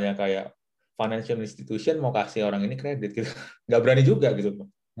sebagai misalnya kayak financial institution mau kasih orang ini kredit gitu, nggak berani juga gitu.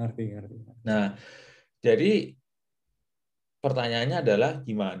 Ngerti. Nah jadi pertanyaannya adalah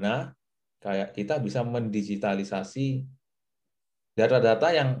gimana kayak kita bisa mendigitalisasi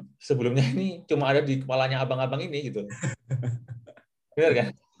data-data yang sebelumnya ini cuma ada di kepalanya abang-abang ini gitu. Benar kan?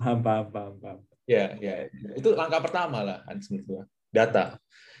 Paham. Ya. Itu langkah pertama lah, data.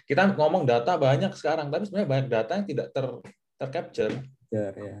 Kita ngomong data banyak sekarang, tapi sebenarnya banyak data yang tidak tercapture.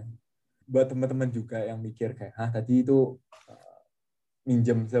 Ya. Buat teman-teman juga yang mikir kayak, tadi itu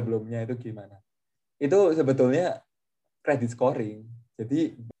minjem sebelumnya itu gimana? Itu sebetulnya credit scoring.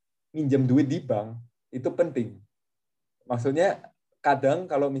 Jadi minjem duit di bank itu penting. Maksudnya kadang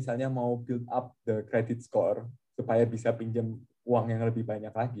kalau misalnya mau build up the credit score supaya bisa pinjam uang yang lebih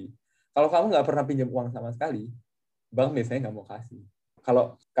banyak lagi, Kalau kamu nggak pernah pinjam uang sama sekali, bank biasanya nggak mau kasih.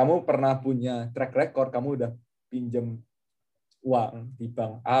 Kalau kamu pernah punya track record, kamu udah pinjam uang di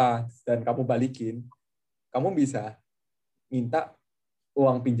bank A dan kamu balikin, kamu bisa minta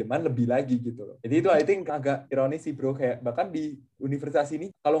uang pinjaman lebih lagi gitu loh. Jadi itu I think agak ironis sih bro, kayak bahkan di universitas ini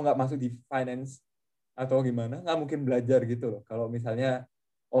kalau nggak masuk di finance atau gimana nggak mungkin belajar gitu loh. Kalau misalnya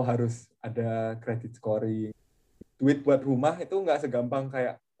harus ada credit scoring, duit buat rumah itu nggak segampang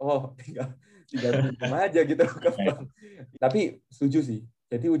kayak tinggal pinjam aja gitu ke bank. Tapi setuju sih.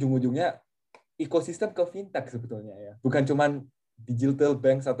 Jadi ujung-ujungnya ekosistem ke fintech sebetulnya ya, bukan cuman digital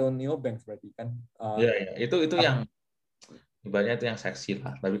banks atau neobanks berarti kan. Iya, itu yang ibaratnya itu yang seksi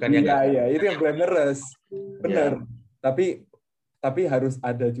lah. Tapi kan yang Iya, itu yang glamorous. ya, Bener. Tapi harus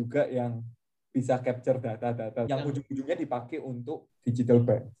ada juga yang bisa capture data-data yang ujung-ujungnya dipakai untuk digital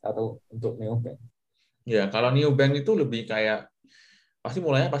bank atau untuk neobank. ya kalau neobank itu lebih kayak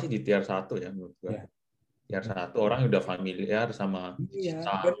mulainya pasti di tier 1 ya menurut gue. Ya. Tier 1 orang udah familiar sama Iya,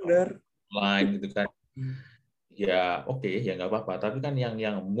 digital bener. online gitu kan. Ya oke, ya nggak apa-apa. Tapi kan yang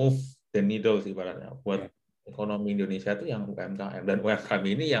move the needle sih ibaratnya buat ekonomi Indonesia itu yang UMKM, dan UMKM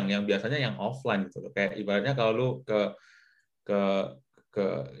ini yang biasanya yang offline gitu loh. Kayak ibaratnya kalau lu ke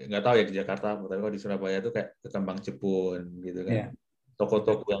nggak tahu ya di Jakarta, tapi kalau di Surabaya itu kayak ke Kembang Jepun gitu kan. Iya.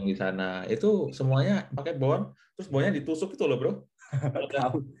 Toko-toko yang di sana itu semuanya pakai bon, terus bonnya ditusuk itu loh bro.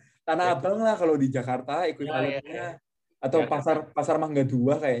 Tahu. Tanah Abang lah kalau di Jakarta ekuivalennya, atau Ya, pasar Mangga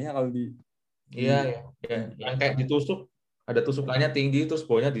 2 kayaknya kalau di iya, ya. Yang kayak ditusuk, ada tusukannya tinggi, terus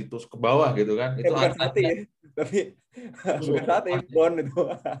bawahnya ditusuk ke bawah gitu kan. Itu bukan sate artinya ya, tapi bukan sate, bon itu.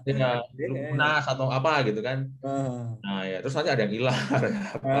 ya lunas atau apa gitu kan. Nah ya, terus nanti ada yang hilang,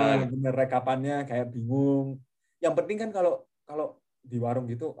 apa gitu. Bener, rekapannya kayak bingung. Yang penting kan kalau kalau di warung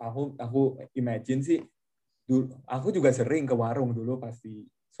gitu, aku imagine sih, aku juga sering ke warung dulu pasti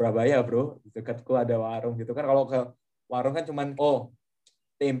Surabaya bro, di dekatku ada warung gitu kan. Kalau ke warung kan cuman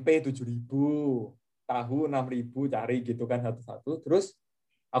tempe 7.000, tahu 6.000, cari gitu kan satu-satu. Terus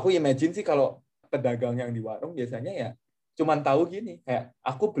aku imagine sih kalau pedagang yang di warung biasanya ya cuman tahu gini, kayak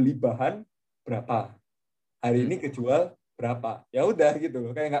aku beli bahan berapa, hari ini kejual berapa, ya udah gitu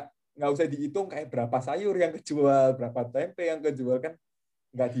loh, kayak nggak usah dihitung kayak berapa sayur yang kejual, berapa tempe yang kejual, kan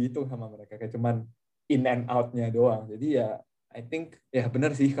nggak dihitung sama mereka, kayak cuman in and out-nya doang. Jadi ya I think ya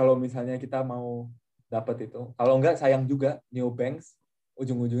benar sih kalau misalnya kita mau dapat itu. Kalau nggak sayang juga, neobanks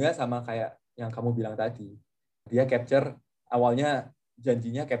ujung-ujungnya sama kayak yang kamu bilang tadi. Dia capture, awalnya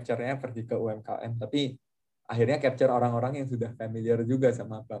janjinya capture-nya pergi ke UMKM, tapi akhirnya capture orang-orang yang sudah familiar juga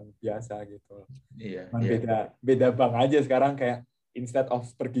sama bank biasa gitu. Iya, Cuman iya. beda bank aja sekarang, kayak instead of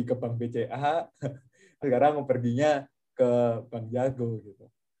pergi ke bank BCA, sekarang perginya ke bank Jago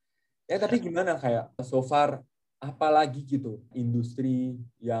gitu. Ya tapi gimana kayak so far, apalagi gitu industri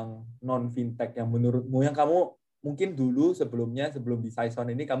yang non fintech yang menurutmu, yang kamu mungkin dulu sebelum di Saison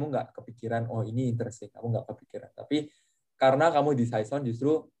ini kamu nggak kepikiran, ini interesting, kamu nggak kepikiran, tapi karena kamu di Saison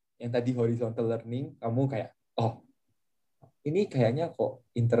justru yang tadi horizontal learning, kamu kayak ini kayaknya kok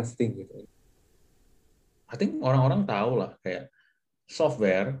interesting gitu. I think orang-orang tahu lah kayak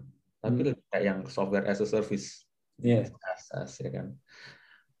software, tapi lebih kayak yang software as a service, Iya. SaaS ya kan.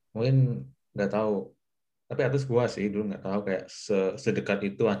 Mungkin nggak tahu, tapi atas gua sih dulu nggak tahu kayak sedekat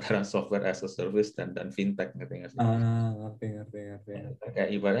itu antara software as a service dan fintech, ngerti nggak sih? Ngerti. Kayak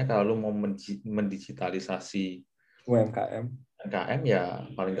ibaratnya kalau lu mau mendigitalisasi UMKM. UMKM ya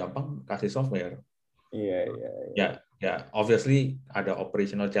paling gampang kasih software. Iya. Ya obviously ada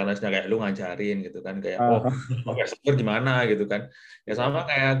operational challenge-nya, kayak lu ngajarin gitu kan, kayak pakai software gimana gitu kan. Ya sama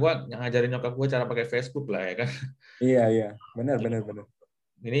kayak gua ngajarin nyokap gua cara pakai Facebook lah ya kan. Iya, benar.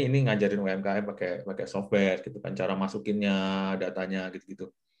 Ini ngajarin UMKM pakai software gitu kan, cara masukinnya datanya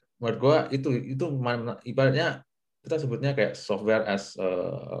gitu-gitu. Menurut gua itu ibaratnya kita sebutnya kayak software as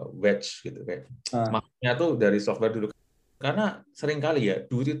a wedge gitu, kayak maksudnya tuh dari software dulu, karena sering kali ya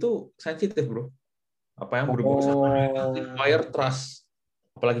duit itu sensitif bro. Apa yang berhubungan sama acquire trust,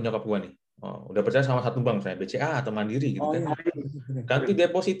 apalagi nyokap gua nih, udah percaya sama satu bank, misalnya BCA atau Mandiri gitu kan, ganti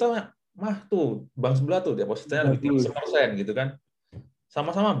deposito mah tuh bank sebelah tuh depositnya lebih tinggi 1% gitu kan,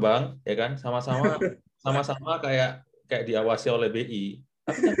 sama-sama bank ya kan, sama-sama kayak diawasi oleh BI,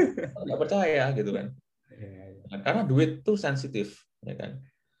 tapi nggak percaya gitu kan, karena duit tuh sensitif ya kan.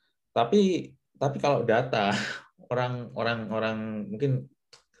 Tapi kalau data, orang mungkin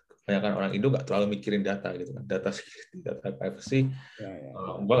kebanyakan orang Indo nggak terlalu mikirin data gitu kan, data security, data privacy.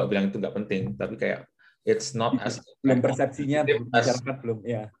 Gue nggak bilang itu nggak penting, tapi kayak it's not as belum persepsinya masyarakat belum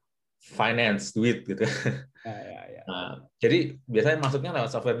finance, duit gitu. Ya. Nah, jadi biasanya masuknya lewat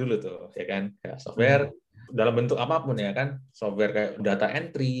software dulu tuh, ya kan? Kayak software, dalam bentuk apapun ya kan, software kayak data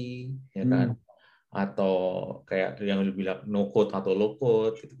entry ya kan, atau kayak yang lebih bilang no code atau low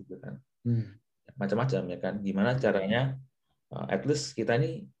code gitu kan, macam-macam ya kan. Gimana caranya at least kita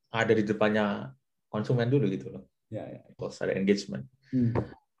ini ada di depannya konsumen dulu gitu loh, terus ada engagement.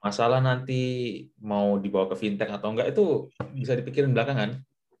 Masalah nanti mau dibawa ke fintech atau enggak itu bisa dipikirin belakangan,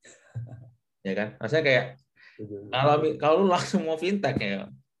 ya kan. Maksudnya kayak kalau lu langsung mau fintech ya,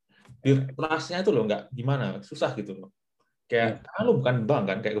 build trust-nya itu loh nggak gimana, susah gitu loh. Kayak karena lu bukan bank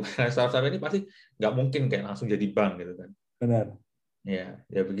kan, kayak startup ini pasti nggak mungkin kayak langsung jadi bank gitu kan. Benar.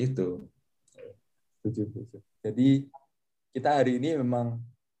 Ya begitu. Setuju. Jadi kita hari ini memang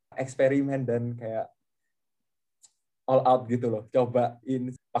eksperimen dan kayak all out gitu loh,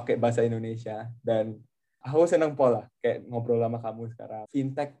 cobain pakai bahasa Indonesia, dan aku seneng pola kayak ngobrol sama kamu sekarang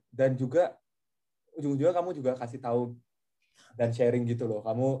fintech, dan juga ujung-ujungnya kamu juga kasih tahu dan sharing gitu loh,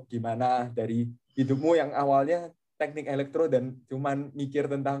 kamu gimana dari hidupmu yang awalnya teknik elektro dan cuman mikir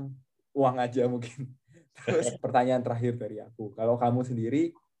tentang uang aja mungkin. Terus pertanyaan terakhir dari aku, kalau kamu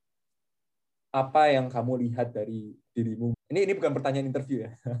sendiri apa yang kamu lihat dari dirimu? Ini bukan pertanyaan interview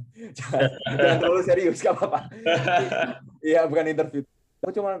ya. Jangan terlalu serius, gak apa-apa. Iya, bukan interview.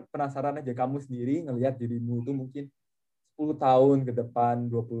 Aku cuma penasaran aja, kamu sendiri ngelihat dirimu itu mungkin 10 tahun ke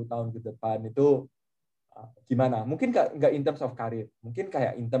depan, 20 tahun ke depan itu gimana? Mungkin nggak in terms of karir, mungkin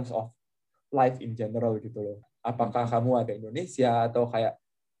kayak in terms of life in general gitu loh. Apakah kamu ada Indonesia atau kayak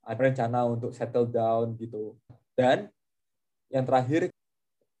ada rencana untuk settle down gitu. Dan yang terakhir,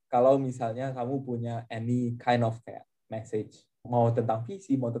 kalau misalnya kamu punya any kind of kayak message, mau tentang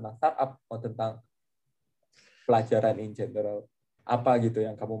visi, mau tentang startup, mau tentang pelajaran in general, apa gitu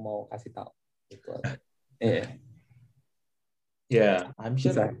yang kamu mau kasih tahu? Gitu. I'm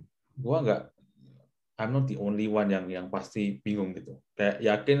sure I'm not the only one yang pasti bingung gitu. Kayak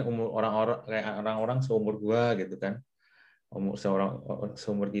yakin orang-orang seumur gua gitu kan,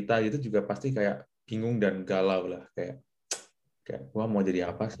 seumur kita gitu juga pasti kayak bingung dan galau lah, kayak gua mau jadi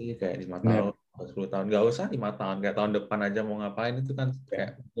apa sih kayak 5 tahun, 10 tahun, nggak usah 5 tahun, kayak tahun depan aja mau ngapain itu kan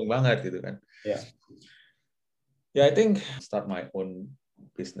kayak bingung banget gitu kan. I think start my own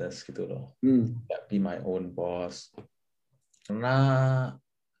business gitu loh. Be my own boss. Karena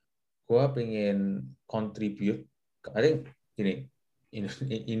gue pengen contribute. I think gini,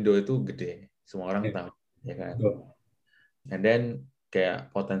 Indo itu gede, semua orang tahu, ya kan. And then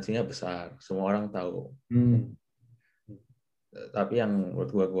kayak potensinya besar, semua orang tahu. Tapi yang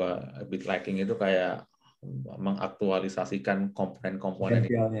menurut gue a bit lacking itu kayak mengaktualisasikan komponen-komponen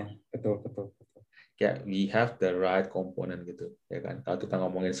itu. Betul. Kayak we have the right komponen gitu, ya kan. Kalau kita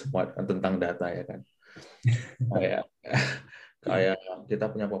ngomongin semua tentang data, ya kan. kayak kita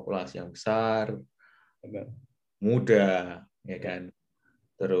punya populasi yang besar, muda, ya kan.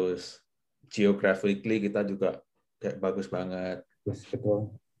 Terus geographically kita juga kayak bagus banget.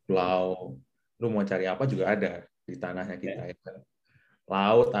 Betul. Pulau, lu mau cari apa juga ada di tanahnya kita, ya kan.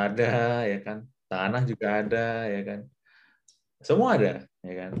 Laut ada, ya kan. Tanah juga ada, ya kan. Semua ada,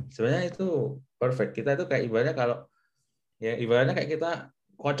 ya kan. Sebenarnya itu perfect. Kita itu kayak ibaratnya kayak kita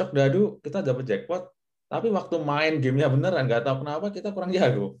kocok dadu, kita dapat jackpot, tapi waktu main gamenya beneran nggak tahu kenapa kita kurang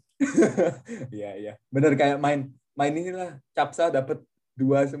jago. Iya. Bener, kayak main inilah capsa dapat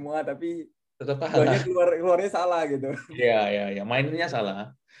 2 semua tapi tetap kalah. keluarnya salah gitu. Iya, mainnya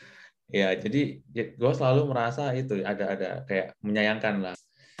salah. Ya, jadi gue selalu merasa itu ada kayak menyayangkan lah.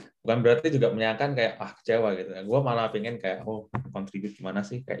 Bukan berarti juga menyayangkan kayak kecewa gitu. Gue malah pengen kayak contribute gimana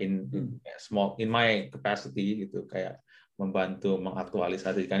sih kayak in my capacity gitu, kayak membantu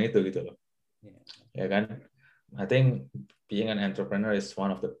mengaktualisasikan itu gitu loh. Ya kan? I think being an entrepreneur is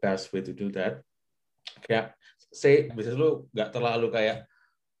one of the best way to do that. Kayak bisnis lu nggak terlalu kayak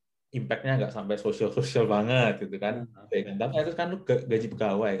impact-nya nggak sampai sosial banget gitu kan. Tapi itu kan lu gaji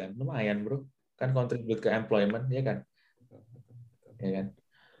pegawai kan, lumayan bro, kan contribute ke employment, ya kan. Ya kan.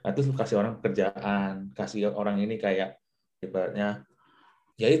 Nah, terus lu kasih orang pekerjaan, kasih orang ini kayak ibaratnya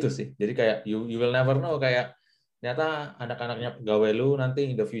ya itu sih. Jadi kayak you will never know, kayak ternyata anak-anaknya pegawai lu nanti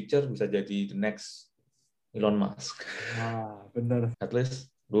in the future bisa jadi the next Elon Musk. Bener. At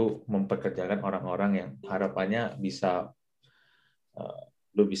least lu mempekerjakan orang-orang yang harapannya bisa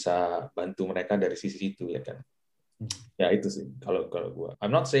lu bisa bantu mereka dari sisi itu, ya kan. Ya itu sih kalau gue.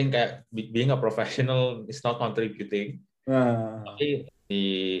 I'm not saying kayak being a professional is not contributing. Tapi di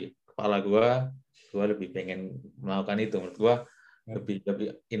kepala gue lebih pengen melakukan itu. Menurut gue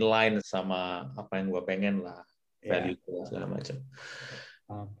lebih in line sama apa yang gue pengen lah, value segala macam.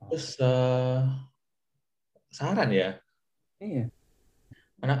 Terus saran ya. Iya.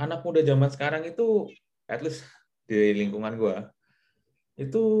 Anak-anak muda zaman sekarang itu, at least di lingkungan gue,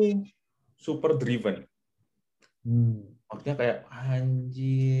 itu super driven. Maksudnya kayak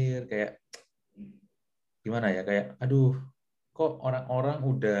anjir, kayak gimana ya, kayak aduh, kok orang-orang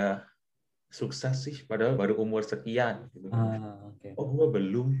udah sukses sih padahal baru umur sekian gitu. Oke. Kok gue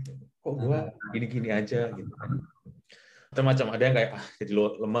belum, kok gue gini-gini aja gitu kan. Macam-macam, ada yang kayak jadi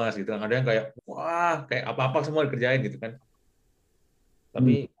lemas gitu kan, ada yang kayak wah kayak apa-apa semua dikerjain gitu kan.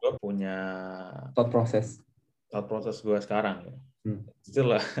 Tapi gue punya Thought process. thought proses gue sekarang ya.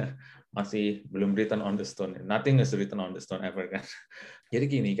 Still lah, masih belum written on the stone. Nothing is written on the stone ever kan. Jadi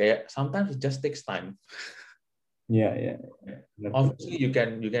gini, kayak sometimes it just takes time. Iya. Obviously you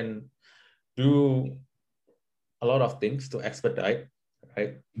can do a lot of things to expedite,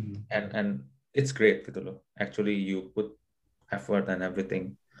 right? And it's great gitu loh. Actually you put effort and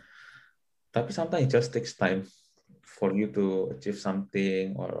everything. Tapi sometimes it just takes time for you to achieve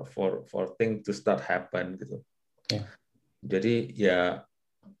something or for things to start happen gitu. Yeah. Jadi ya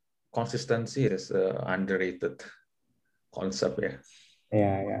consistency is underrated konsep ya.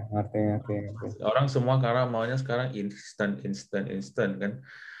 Iya, ngerti. Orang semua karena maunya sekarang instant kan.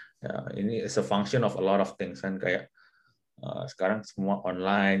 Ya, ini is a function of a lot of things kan, kayak sekarang semua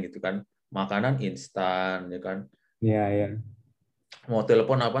online gitu kan. Makanan instan ya kan. Iya. Mau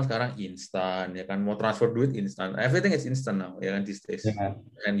telepon apa sekarang instan ya kan. Mau transfer duit instan. Everything is instant now ya kan these days. Yeah.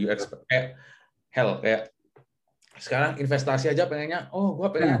 And you expect kayak sekarang investasi aja pengennya, gue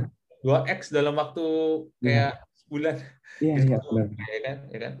pengen 2x dalam waktu kayak sebulan. Iya, benar.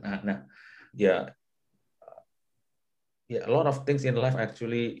 Ya kan? Nah, ya, a lot of things in life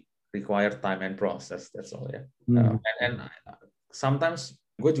actually require time and process. That's all ya. And sometimes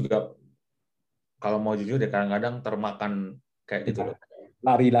gue juga kalau mau jujur ya kadang-kadang termakan kayak gitu loh.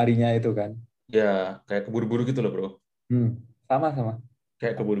 Lari-larinya itu kan. Ya, kayak keburu-buru gitu loh, bro. Sama.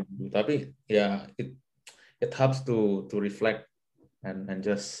 Kayak keburu-buru. Tapi ya it helps to reflect and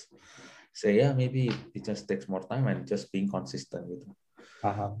just say maybe it just takes more time and just being consistent gitu.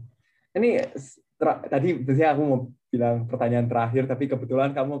 Paham. Ini tadi biasanya aku mau bilang pertanyaan terakhir, tapi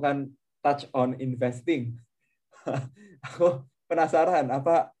kebetulan kamu kan touch on investing. Aku penasaran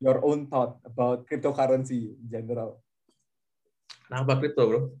apa your own thought about cryptocurrency in general. Kenapa kripto,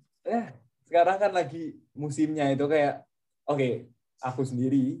 bro? Sekarang kan lagi musimnya itu kayak, oke, aku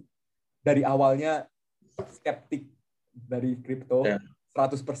sendiri dari awalnya skeptik dari kripto,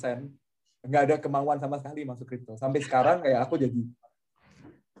 100%. Nggak ada kemauan sama sekali masuk kripto. Sampai sekarang kayak aku jadi,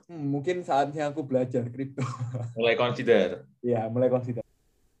 mungkin saatnya aku belajar kripto. Mulai consider. Ya, mulai consider.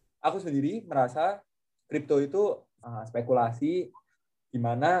 Aku sendiri merasa kripto itu spekulasi, di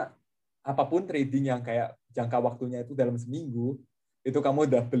mana apapun trading yang kayak jangka waktunya itu dalam seminggu, itu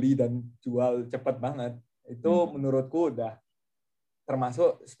kamu udah beli dan jual cepat banget. Itu menurutku udah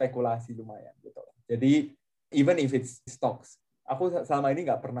termasuk spekulasi lumayan gitu. Jadi even if it's stocks, aku selama ini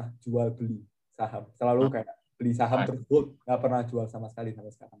nggak pernah jual beli saham. Selalu kayak beli saham terus hold, nggak pernah jual sama sekali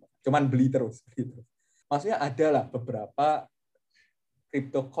sampai sekarang. Cuman beli terus. Maksudnya ada lah beberapa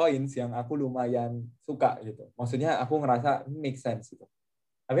crypto coins yang aku lumayan suka gitu. Maksudnya aku ngerasa make sense gitu.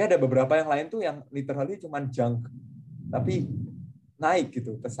 Tapi ada beberapa yang lain tuh yang literally cuman junk, tapi naik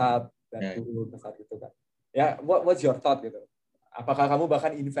gitu, pesat dan turun pesat gitu kan. Ya, what's your thought gitu? Apakah kamu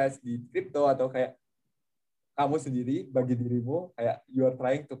bahkan invest di crypto atau kayak kamu sendiri bagi dirimu kayak you are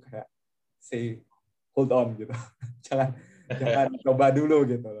trying to kayak say hold on gitu. jangan coba dulu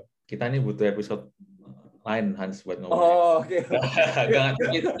gitu loh. Kita ini butuh episode lain Hans buat ngomong. Oh, oke. Jangan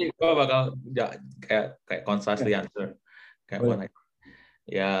gue bakal kayak concisely answer kayak mana.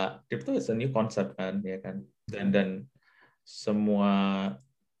 Ya, crypto is a new concept kan, ya kan. Dan semua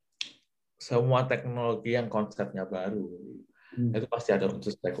teknologi yang konsepnya baru itu pasti ada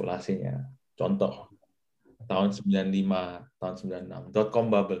unsur spekulasinya. Contoh tahun 95, tahun 96, .com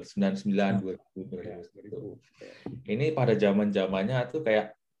bubble 99 2000. Ini pada zaman-zamannya tuh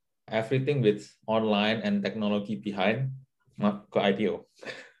kayak everything with online and technology behind ke IPO.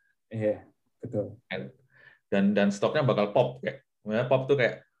 Iya, betul. Dan stoknya bakal pop kayak. Pop tuh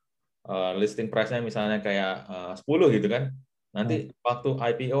kayak listing price-nya misalnya kayak 10 gitu kan. Nanti waktu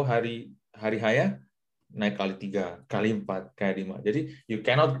IPO hari haya naik kali 3, kali 4, kali 5. Jadi you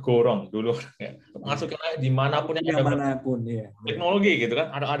cannot go wrong dulu. Masukin aja dimanapun yang ada manapun, iya. Teknologi gitu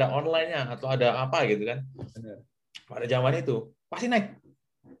kan, ada online-nya atau ada apa gitu kan. Benar. Pada zaman itu pasti naik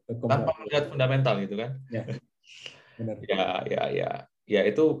tanpa melihat fundamental gitu kan. Ya. Benar. Ya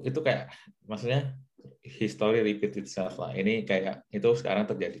itu kayak maksudnya history repeat itself lah. Ini kayak itu sekarang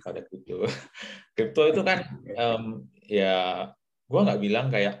terjadi pada kripto. Kripto itu kan ya gue nggak bilang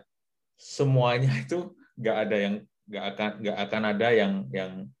kayak semuanya itu nggak akan ada yang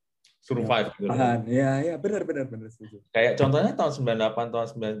survive gitu. Tahan. Ya, benar setuju. Kayak contohnya tahun 98, tahun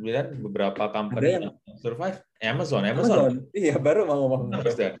 99 beberapa company yang survive, Amazon. Iya, baru mau ngomong.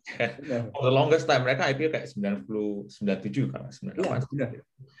 For the longest time mereka IPO kayak 97 kan, 98. Iya,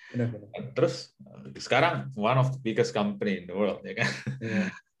 benar. Terus sekarang one of the biggest company in the world, ya kan. Iya.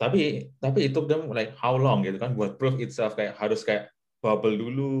 Tapi it took them like how long gitu kan buat prove itself, kayak harus kayak bubble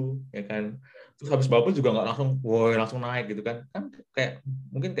dulu, ya kan. Terus habis bubble juga nggak langsung naik gitu kan. Kan kayak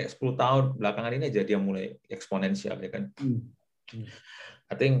mungkin kayak 10 tahun belakangan ini aja dia mulai eksponensial, ya kan.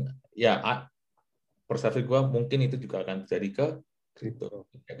 I think persepsi gue mungkin itu juga akan terjadi ke kripto.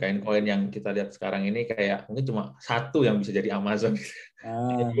 Kayak koin yang kita lihat sekarang ini kayak mungkin cuma satu yang bisa jadi Amazon.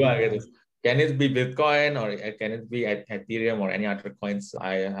 Dua gitu. Can it be Bitcoin or can it be Ethereum or any other coins?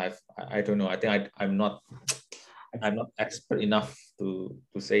 I don't know. I think I'm not expert enough to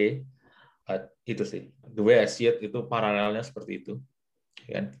say. But itu sih. The way I see it itu paralelnya seperti itu.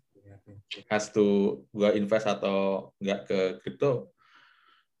 Kan? As to gua invest atau nggak ke kripto,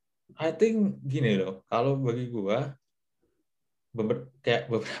 I think gini loh. Kalau bagi gua kayak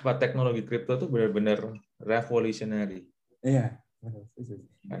beberapa teknologi kripto tuh benar-benar revolutionary. Iya.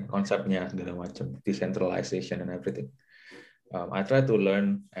 Kan konsepnya segala macam, decentralization and everything. I try to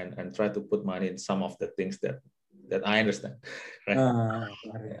learn and try to put money in some of the things that I understand, right?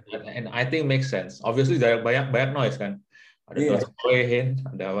 And I think makes sense. Obviously dari banyak noise kan, ada Dogecoin,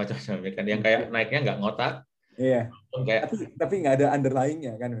 ada macam-macam kan, yang kayak naiknya nggak ngotak. Iya. Tapi nggak ada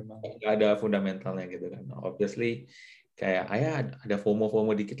underlying-nya kan memang. Nggak ada fundamentalnya gitu kan. Obviously kayak ada FOMO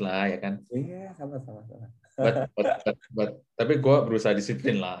dikit lah ya kan. Iya, sama. But tapi gue berusaha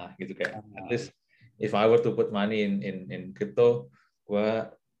disiplin lah gitu kayak. At least if I were to put money in crypto, gue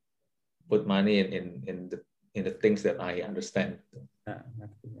put money in the things that I understand.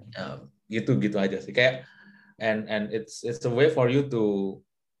 Gitu aja sih kayak and it's a way for you to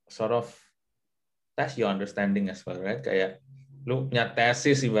sort of test your understanding as well, right? Kayak lu punya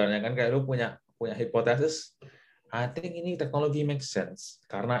tesis ibaratnya kan, kayak lu punya hipotesis. I think ini teknologi make sense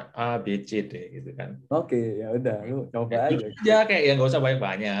karena A, B, C, D gitu kan. Oke, ya udah, lu coba aja. Ya kayak yang nggak usah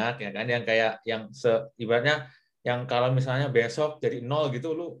banyak-banyak ya kan, yang kayak yang ibaratnya yang kalau misalnya besok jadi 0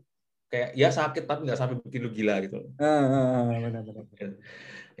 gitu, lu kayak ya sakit tapi nggak sampai bikin lu gila gitu. Benar.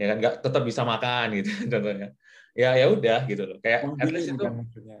 Ya kan, nggak tetap bisa makan gitu contohnya. Ya udah gitu loh. Kayak at least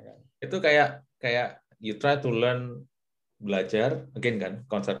itu kayak you try to learn, belajar again kan,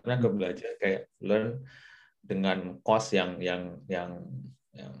 konsepnya ke belajar kayak learn dengan cost yang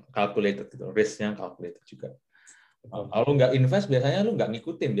calculated gitu, risk-nya calculated juga. Kalau lu nggak invest biasanya lu nggak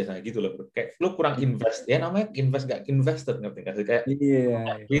ngikutin biasanya gitu loh. Kayak lu kurang invest, ya namanya invest nggak invested, ngerti nggak sih? Kayak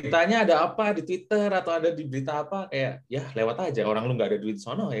beritanya ada apa di Twitter atau ada di berita apa, kayak ya lewat aja, orang lu nggak ada duit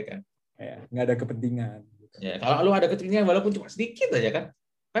sono ya kan. Ya, nggak ada kepentingan. Ya, kalau lu ada kepentingan walaupun cuma sedikit aja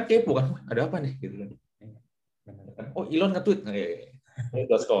kan kepo kan, ada apa nih gitu kan. Oh Elon nge-tweet,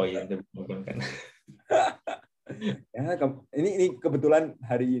 Dogecoin kan. Ya, ini kebetulan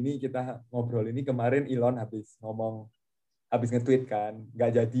hari ini kita ngobrol ini, kemarin Elon habis nge-tweet kan,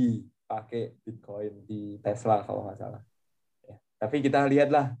 nggak jadi pakai Bitcoin di Tesla kalau nggak salah. Ya, tapi kita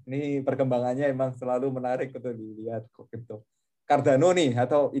lihatlah, ini perkembangannya emang selalu menarik untuk dilihat kripto. Cardano nih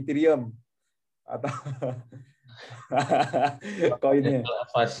atau Ethereum atau koinnya.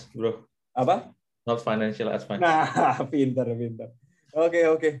 Advice, bro. Apa? Not financial advice. Nah, pinter.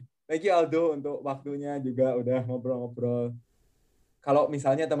 Oke. Thank you Aldo untuk waktunya, juga udah ngobrol-ngobrol. Kalau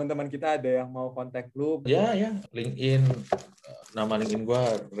misalnya teman-teman kita ada yang mau kontak lu, ya LinkedIn, nama LinkedIn gua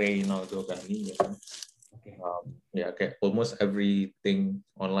Reynaldo Gani ya kan. Okay. Ya kayak almost everything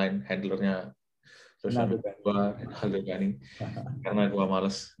online handlernya sosial media gua Reynaldo Gani. Karena gua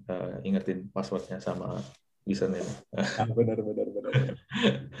males ingetin passwordnya sama username. Benar. Okay.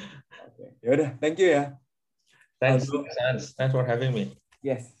 Ya udah, thank you ya. Thanks for having me.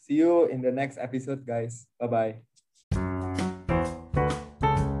 Yes, see you in the next episode, guys. Bye-bye.